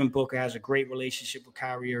Jones, Devin Booker has a great relationship with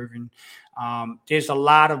Kyrie Irving. There's a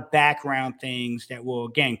lot of background things that will,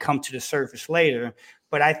 again, come to the surface later.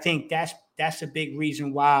 But I think that's a big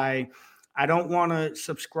reason why I don't want to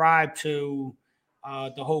subscribe to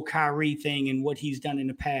the whole Kyrie thing and what he's done in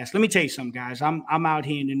the past. Let me tell you something, guys. I'm out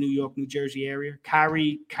here in the New York, New Jersey area.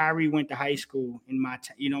 Kyrie went to high school in my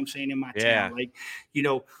town. You know what I'm saying? In my town. Like,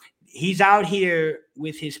 he's out here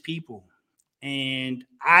with his people. And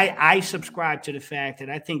I subscribe to the fact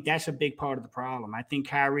that I think that's a big part of the problem. I think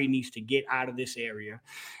Kyrie needs to get out of this area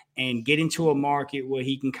and get into a market where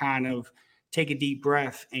he can kind of take a deep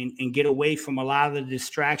breath and get away from a lot of the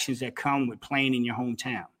distractions that come with playing in your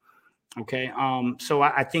hometown. Okay. So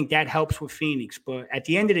I think that helps with Phoenix. But at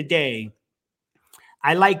the end of the day,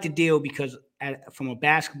 I like the deal because from a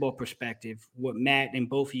basketball perspective, what Matt and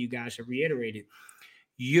both of you guys have reiterated,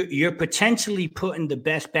 you're potentially putting the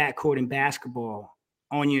best backcourt in basketball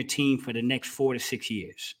on your team for the next 4 to 6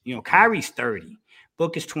 years. Kyrie's 30,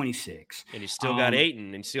 Book is 26. And you still got Ayton,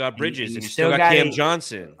 and you still got Bridges, and you still got Cam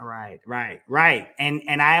Johnson. Right.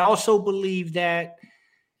 And I also believe that,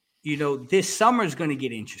 this summer is going to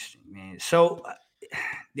get interesting, man. So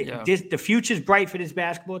the future's bright for this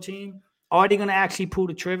basketball team. Are they going to actually pull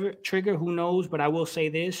the trigger? Who knows? But I will say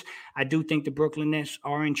this. I do think the Brooklyn Nets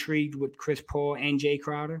are intrigued with Chris Paul and Jay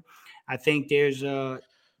Crowder. I think there's a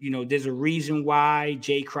reason why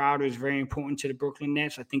Jay Crowder is very important to the Brooklyn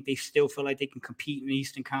Nets. I think they still feel like they can compete in the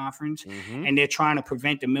Eastern Conference, and they're trying to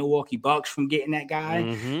prevent the Milwaukee Bucks from getting that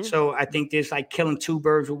guy. So I think there's like killing two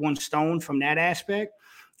birds with one stone from that aspect.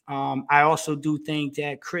 I also do think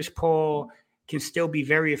that Chris Paul can still be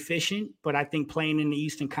very efficient, but I think playing in the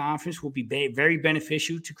Eastern Conference will be very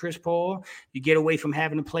beneficial to Chris Paul. You get away from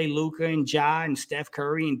having to play Luka and Ja and Steph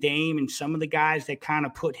Curry and Dame and some of the guys that kind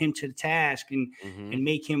of put him to the task and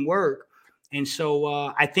make him work. And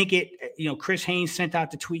so I think Chris Haynes sent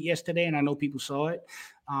out the tweet yesterday, and I know people saw it.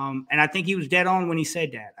 And I think he was dead on when he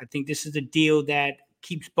said that. I think this is a deal that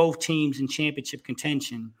keeps both teams in championship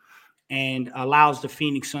contention. and allows the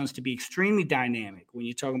Phoenix Suns to be extremely dynamic. When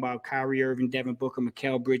you're talking about Kyrie Irving, Devin Booker,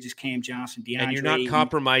 Mikal Bridges, Cam Johnson, DeAndre and you're not Ayton.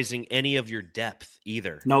 compromising any of your depth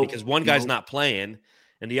either. No, because one guy's not playing,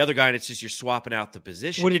 and the other guy, it's just you're swapping out the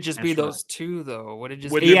position. Would it just be those two, though? Would it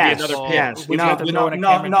just Would be there be another pick? Yes. Would you have to throw in a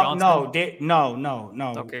Cameron Johnson?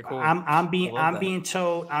 No. Okay, cool. I'm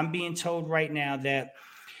being told right now that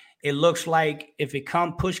it looks like if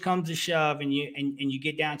push comes to shove and you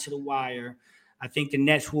get down to the wire, I think the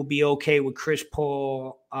Nets will be okay with Chris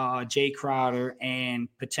Paul, Jay Crowder, and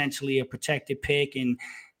potentially a protected pick. And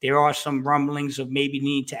there are some rumblings of maybe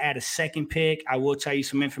needing to add a second pick. I will tell you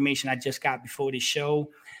some information I just got before this show.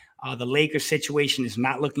 The Lakers situation is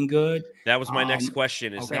not looking good. That was my next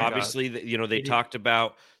question. Is obviously they talked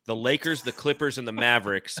about the Lakers, the Clippers, and the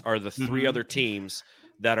Mavericks are the three other teams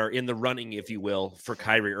that are in the running, if you will, for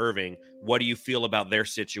Kyrie Irving. What do you feel about their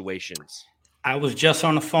situations? I was just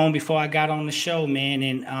on the phone before I got on the show, man.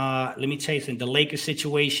 And let me tell you something. The Lakers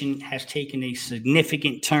situation has taken a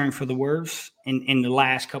significant turn for the worse in the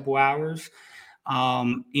last couple hours.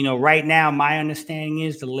 Right now, my understanding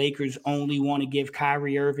is the Lakers only want to give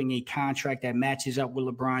Kyrie Irving a contract that matches up with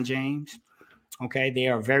LeBron James. Okay. They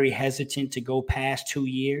are very hesitant to go past 2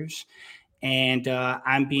 years. And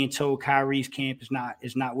I'm being told Kyrie's camp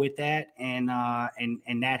is not with that. And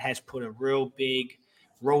that has put a real big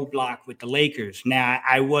roadblock with the Lakers. Now,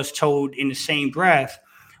 I was told in the same breath,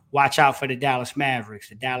 watch out for the Dallas Mavericks.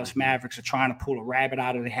 The Dallas Mavericks are trying to pull a rabbit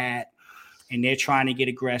out of the hat, and they're trying to get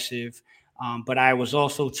aggressive. But I was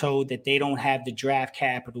also told that they don't have the draft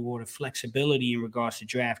capital or the flexibility in regards to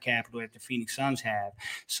draft capital that the Phoenix Suns have.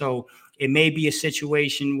 So it may be a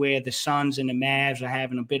situation where the Suns and the Mavs are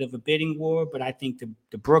having a bit of a bidding war, but I think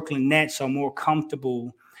the Brooklyn Nets are more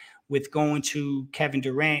comfortable with going to Kevin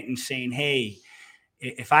Durant and saying, hey,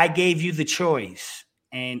 if I gave you the choice,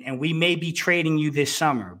 and we may be trading you this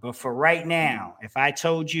summer, but for right now, if I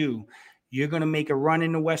told you you're going to make a run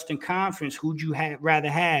in the Western Conference, who'd you rather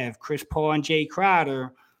have, Chris Paul and Jay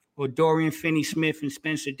Crowder or Dorian Finney-Smith and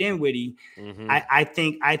Spencer Dinwiddie? I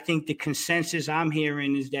think the consensus I'm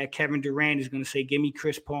hearing is that Kevin Durant is going to say, give me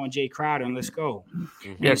Chris Paul and Jay Crowder and let's go.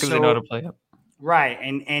 Yeah, because they know how to play it. Right.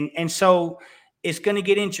 And so it's going to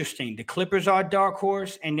get interesting. The Clippers are a dark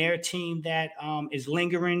horse, and they're a team that is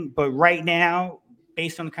lingering. But right now,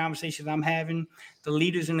 based on the conversations I'm having, the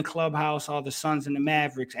leaders in the clubhouse are the Suns and the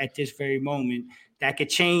Mavericks at this very moment. That could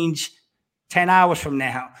change 10 hours from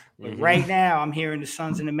now. But right now, I'm hearing the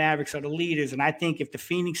Suns and the Mavericks are the leaders. And I think if the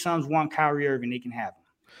Phoenix Suns want Kyrie Irving, they can have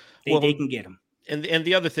him. They can get him. And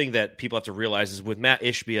the other thing that people have to realize is with Matt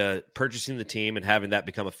Ishbia purchasing the team and having that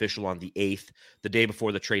become official on the 8th, the day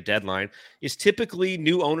before the trade deadline, is typically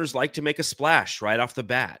new owners like to make a splash right off the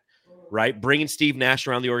bat, right? Bringing Steve Nash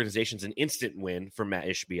around the organization is an instant win for Matt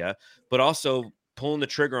Ishbia, but also pulling the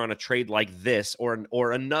trigger on a trade like this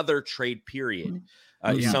or another trade period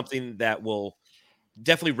is something that will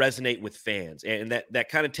definitely resonate with fans. And that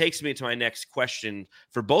kind of takes me to my next question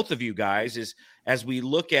for both of you guys is, as we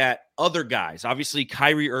look at other guys, obviously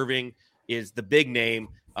Kyrie Irving is the big name.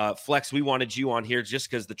 Flex, we wanted you on here just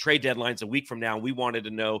because the trade deadline's a week from now. And we wanted to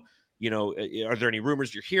know, are there any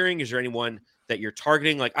rumors you're hearing? Is there anyone that you're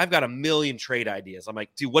targeting? Like, I've got a million trade ideas. I'm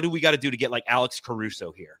like, dude, what do we got to do to get like Alex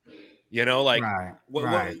Caruso here? Matisse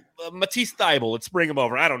Thybulle, let's bring him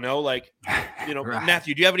over. I don't know. Like,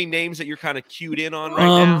 Matthew, do you have any names that you're kind of cued in on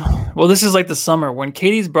right now? Well, this is like the summer. When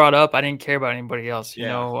Katie's brought up, I didn't care about anybody else. You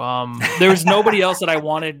know, there was nobody else that I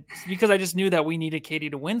wanted because I just knew that we needed Katie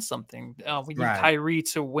to win something. We need Kyrie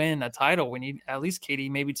to win a title. We need at least Katie,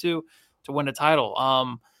 maybe two, to win a title.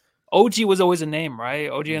 OG was always a name, right?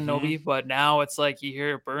 OG Anunoby, but now it's like you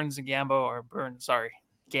hear Gambo,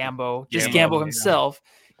 just Gambo himself.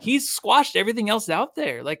 He's squashed everything else out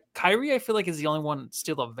there. Like Kyrie, I feel like is the only one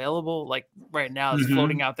still available. Like right now, is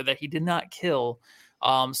floating out there that he did not kill.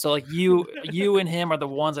 So like you and him are the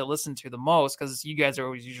ones I listen to the most because you guys are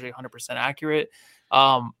always usually 100% accurate.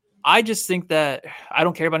 I just think that I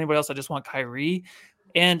don't care about anybody else. I just want Kyrie.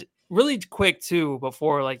 And really quick too,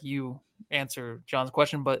 before like you answer John's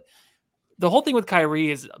question, but the whole thing with Kyrie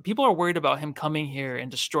is people are worried about him coming here and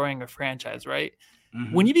destroying a franchise, right?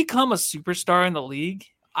 When you become a superstar in the league,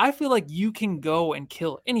 I feel like you can go and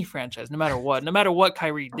kill any franchise, no matter what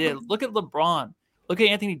Kyrie did. Look at LeBron. Look at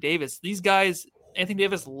Anthony Davis. These guys, Anthony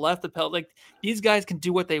Davis left the pellet. Like these guys can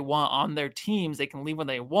do what they want on their teams. They can leave when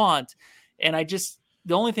they want. And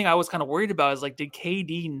the only thing I was kind of worried about is like, did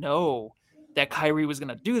KD know that Kyrie was going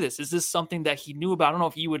to do this? Is this something that he knew about? I don't know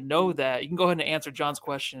if you would know that. You can go ahead and answer John's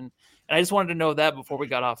question. And I just wanted to know that before we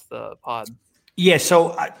got off the pod. Yeah.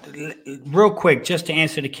 So real quick, just to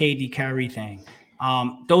answer the KD Kyrie thing.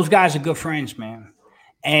 Those guys are good friends, man.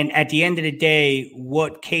 And at the end of the day,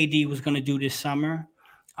 what KD was going to do this summer,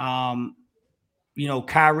 Kyrie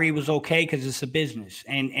was okay because it's a business.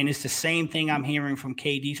 And it's the same thing I'm hearing from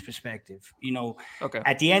KD's perspective.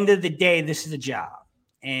 At the end of the day, this is a job.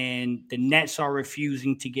 And the Nets are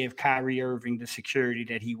refusing to give Kyrie Irving the security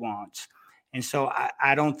that he wants. And so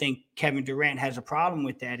I don't think Kevin Durant has a problem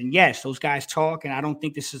with that. And yes, those guys talk, and I don't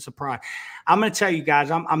think this is a problem. I'm going to tell you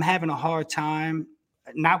guys, I'm having a hard time,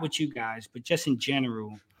 not with you guys, but just in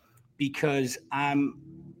general, because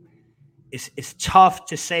it's tough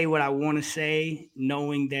to say what I want to say,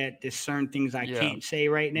 knowing that there's certain things I can't say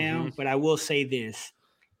right now. But I will say this.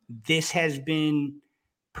 This has been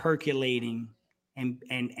percolating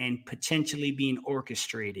and potentially being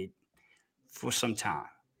orchestrated for some time.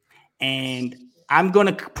 And I'm going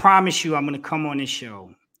to promise you I'm going to come on this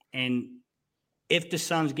show. And if the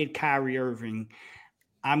Suns get Kyrie Irving,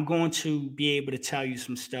 I'm going to be able to tell you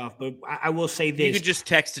some stuff. But I will say this. You could just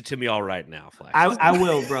text it to me all right now, Flash. I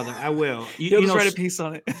will, brother. I will. You'll just write a piece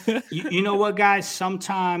on it. you know what, guys?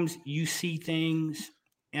 Sometimes you see things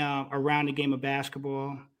around the game of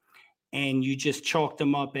basketball, and you just chalk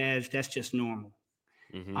them up as that's just normal.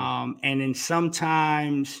 Mm-hmm. And then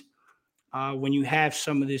sometimes when you have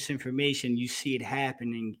some of this information, you see it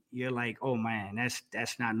happening. You're like, oh man,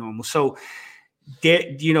 that's not normal. So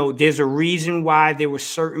there's a reason why there were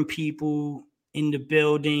certain people in the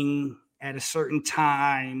building at a certain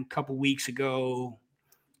time a couple weeks ago.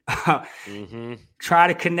 Try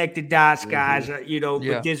to connect the dots, guys.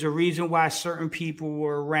 But there's a reason why certain people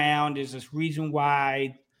were around. There's a reason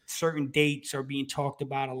why certain dates are being talked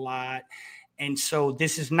about a lot. And so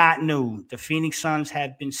this is not new. The Phoenix Suns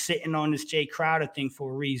have been sitting on this Jay Crowder thing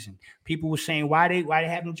for a reason. People were saying, why they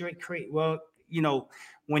having Jay Crowder? Well,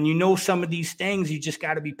 when you know some of these things, you just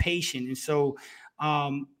got to be patient. And so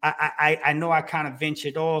I know I kind of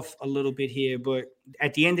ventured off a little bit here, but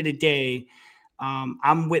at the end of the day,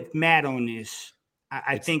 I'm with Matt on this.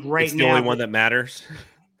 I think right now it's the only one that matters.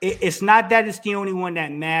 It's not that it's the only one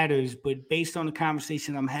that matters, but based on the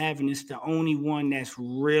conversation I'm having, it's the only one that's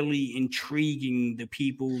really intriguing the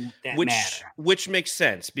people that matter. Which makes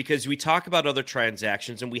sense because we talk about other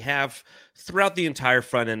transactions and we have throughout the entire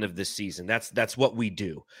front end of this season. That's what we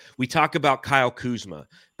do. We talk about Kyle Kuzma,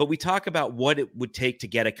 but we talk about what it would take to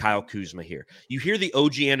get a Kyle Kuzma here. You hear the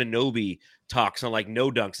OG Anunoby talks on like no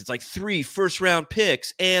dunks. It's like 3 first-round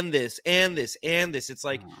picks and this and this and this. It's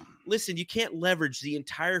like, listen, you can't leverage the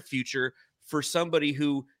entire future for somebody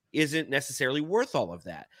who isn't necessarily worth all of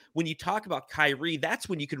that. When you talk about Kyrie, that's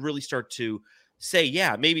when you could really start to say,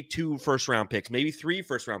 yeah, maybe 2 first-round picks, maybe 3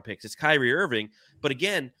 first-round picks. It's Kyrie Irving. But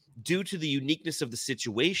again, due to the uniqueness of the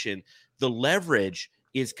situation, the leverage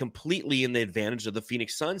is completely in the advantage of the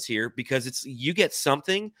Phoenix Suns here because you get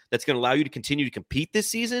something that's going to allow you to continue to compete this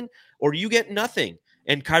season, or you get nothing.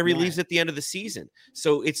 And Kyrie leaves at the end of the season.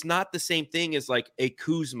 So it's not the same thing as like a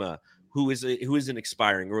Kuzma who isn't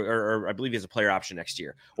expiring, or I believe he has a player option next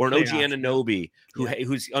year, or an OG Anunoby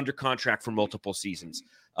who's under contract for multiple seasons.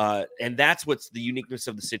 And that's what's the uniqueness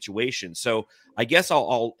of the situation. So I guess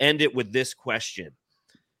I'll end it with this question.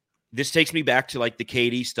 This takes me back to like the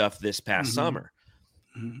KD stuff this past summer.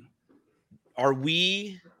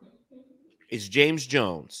 Is James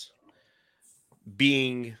Jones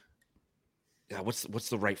being what's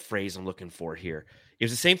the right phrase I'm looking for here? It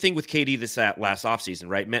was the same thing with KD this last offseason,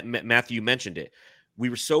 right? Matthew mentioned it. We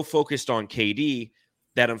were so focused on KD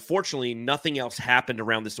that unfortunately nothing else happened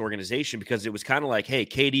around this organization because it was kind of like, hey,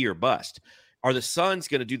 KD or bust. Are the Suns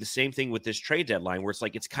going to do the same thing with this trade deadline where it's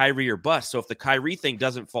like it's Kyrie or bust? So if the Kyrie thing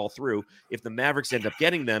doesn't fall through, if the Mavericks end up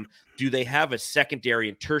getting them, do they have a secondary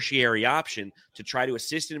and tertiary option to try to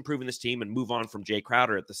assist in improving this team and move on from Jay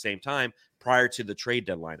Crowder at the same time prior to the trade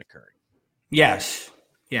deadline occurring? Yes.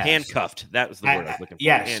 Handcuffed. That was the word I was looking for.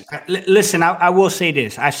 Yes. Listen, I will say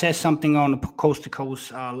this. I said something on the Coast to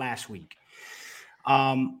Coast last week.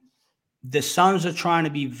 The Suns are trying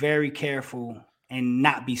to be very careful and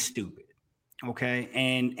not be stupid. Okay.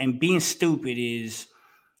 And being stupid is,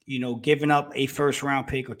 giving up a first round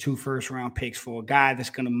pick or 2 first round picks for a guy that's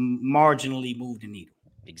going to marginally move the needle.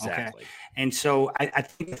 Exactly. Okay? And so I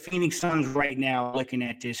think the Phoenix Suns right now are looking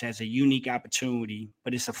at this as a unique opportunity,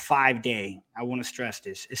 but it's a 5-day. I want to stress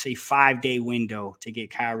this. It's a 5-day window to get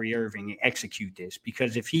Kyrie Irving and execute this,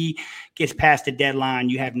 because if he gets past the deadline,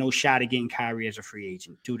 you have no shot at getting Kyrie as a free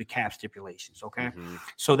agent due to cap stipulations. Okay.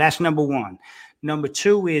 So that's number one. Number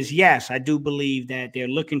two is, yes, I do believe that they're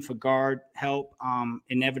looking for guard help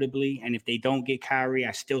inevitably. And if they don't get Kyrie,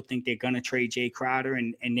 I still think they're going to trade Jay Crowder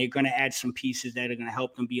and they're going to add some pieces that are going to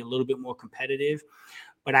help them be a little bit more competitive.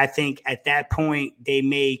 But I think at that point, they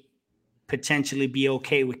may potentially be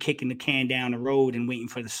okay with kicking the can down the road and waiting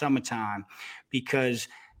for the summertime, because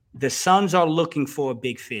the Suns are looking for a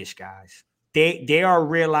big fish, guys. They are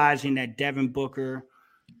realizing that Devin Booker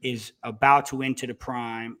is about to enter the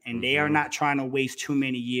prime, and they are not trying to waste too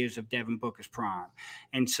many years of Devin Booker's prime.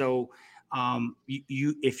 And so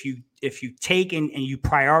if you take and you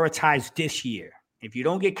prioritize this year, if you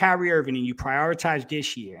don't get Kyrie Irving and you prioritize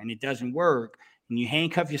this year and it doesn't work, and you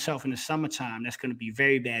handcuff yourself in the summertime, that's going to be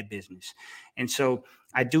very bad business. And so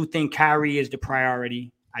I do think Kyrie is the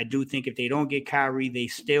priority. I do think if they don't get Kyrie, they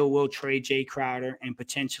still will trade Jay Crowder and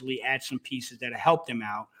potentially add some pieces that'll help them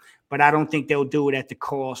out. But I don't think they'll do it at the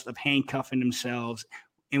cost of handcuffing themselves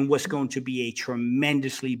in what's going to be a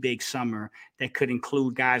tremendously big summer that could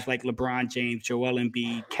include guys like LeBron James, Joel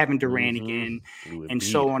Embiid, Kevin Durant again, and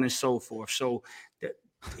so on and so forth. So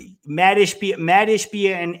Matt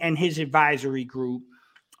Ishbia and his advisory group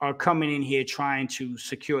are coming in here trying to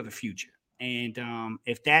secure the future. And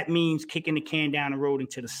if that means kicking the can down the road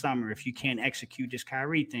into the summer, if you can't execute this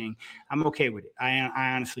Kyrie thing, I'm okay with it.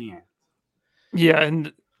 I honestly am. Yeah,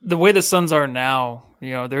 and the way the Suns are now,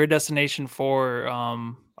 they're a destination for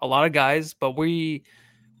a lot of guys, but we're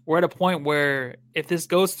at a point where if this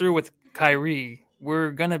goes through with Kyrie,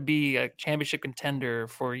 we're going to be a championship contender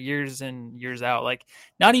for years and years out. Like,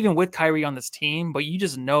 not even with Kyrie on this team, but you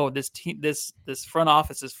just know this team, this front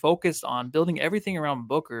office is focused on building everything around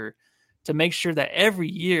Booker to make sure that every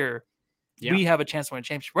year we have a chance to win a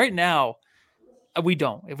championship. Right now, we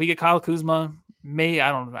don't. If we get Kyle Kuzma,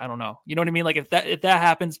 I don't know. You know what I mean? Like, if that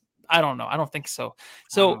happens, I don't know. I don't think so.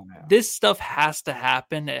 So this stuff has to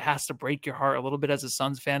happen. It has to break your heart a little bit as a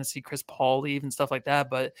Suns fan to see Chris Paul leave and stuff like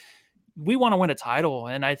that. But we want to win a title.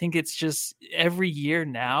 And I think it's just every year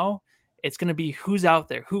now, it's going to be who's out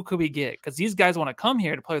there. Who could we get? Because these guys want to come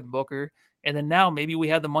here to play with Booker. And then now maybe we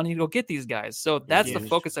have the money to go get these guys. So that's the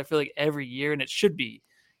focus, I feel like, every year. And it should be.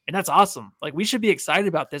 And that's awesome. Like, we should be excited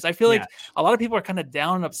about this. I feel like a lot of people are kind of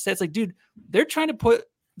down and upset. It's like, dude, they're trying to put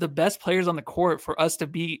the best players on the court for us to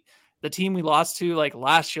beat the team we lost to, like,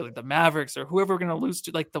 last year, like the Mavericks or whoever we're going to lose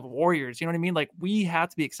to, like the Warriors. You know what I mean? Like, we have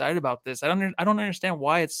to be excited about this. I don't understand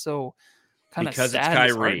why it's so kind of sad.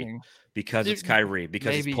 Because it's Kyrie.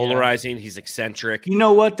 Because he's polarizing. He's eccentric. You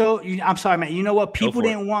know what, though? I'm sorry, man. You know what? People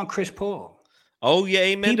didn't want Chris Paul. Oh yeah,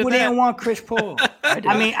 amen. People didn't want Chris Paul.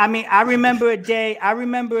 I remember a day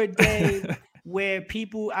where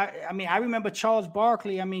people. I remember Charles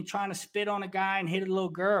Barkley. Trying to spit on a guy and hit a little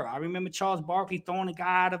girl. I remember Charles Barkley throwing a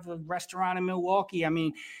guy out of a restaurant in Milwaukee.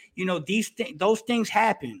 Those things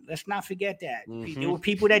happen. Let's not forget that. There were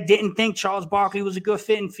people that didn't think Charles Barkley was a good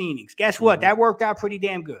fit in Phoenix. Guess what? That worked out pretty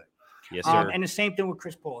damn good. Yes, sir. And the same thing with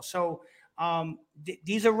Chris Paul. So.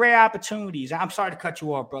 These are rare opportunities. I'm sorry to cut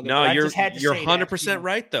you off, brother. No, you're 100%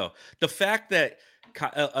 right, though. The fact that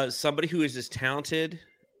somebody who is as talented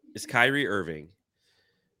as Kyrie Irving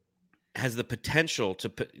has the potential to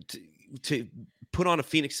put on a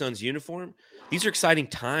Phoenix Suns uniform. These are exciting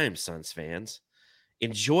times, Suns fans.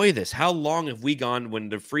 Enjoy this. How long have we gone when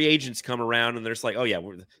the free agents come around and they're just like, oh yeah,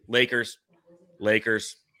 we're the Lakers.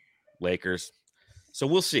 So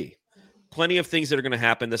we'll see. Plenty of things that are going to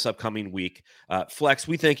happen this upcoming week. Flex,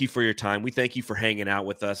 we thank you for your time. We thank you for hanging out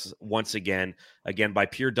with us once again. Again, by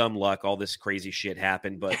pure dumb luck, all this crazy shit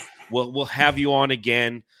happened, but we'll have you on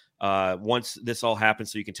again once this all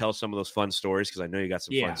happens so you can tell some of those fun stories, because I know you got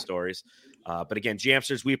some fun stories. But again,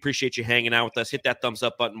 Jamsters, we appreciate you hanging out with us. Hit that thumbs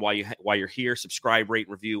up button while you're here. Subscribe, rate,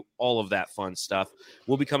 and review, all of that fun stuff.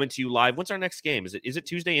 We'll be coming to you live. When's our next game? Is it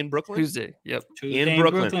Tuesday in Brooklyn? Tuesday. Yep. Tuesday in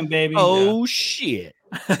Brooklyn, baby. Oh shit.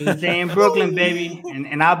 Tuesday in Brooklyn, baby.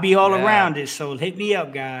 And I'll be all around it. So hit me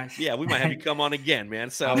up, guys. Yeah, we might have you come on again, man.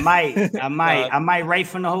 So I might write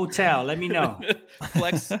from the hotel. Let me know.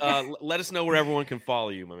 Flex, let us know where everyone can follow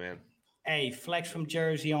you, my man. Hey, Flex from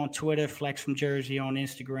Jersey on Twitter, Flex from Jersey on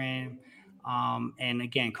Instagram. And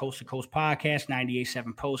again, Coast to Coast Podcast,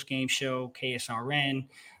 98.7 Post Game Show, KSRN,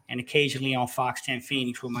 and occasionally on Fox 10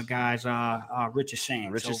 Phoenix with my guys, Richard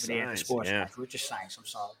Sainz over there at the Sports Life. Richard Sainz, I'm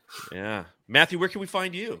sorry. Yeah. Matthew, where can we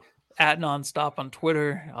find you? At Nonstop on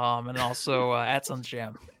Twitter, and also at Suns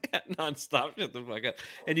Jam. At Nonstop. Shut the fuck up.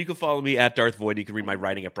 And you can follow me at Darth Void. You can read my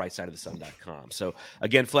writing at brightsideofthesun.com. So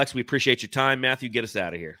again, Flex, we appreciate your time. Matthew, get us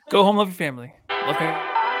out of here. Go home, love your family. Love your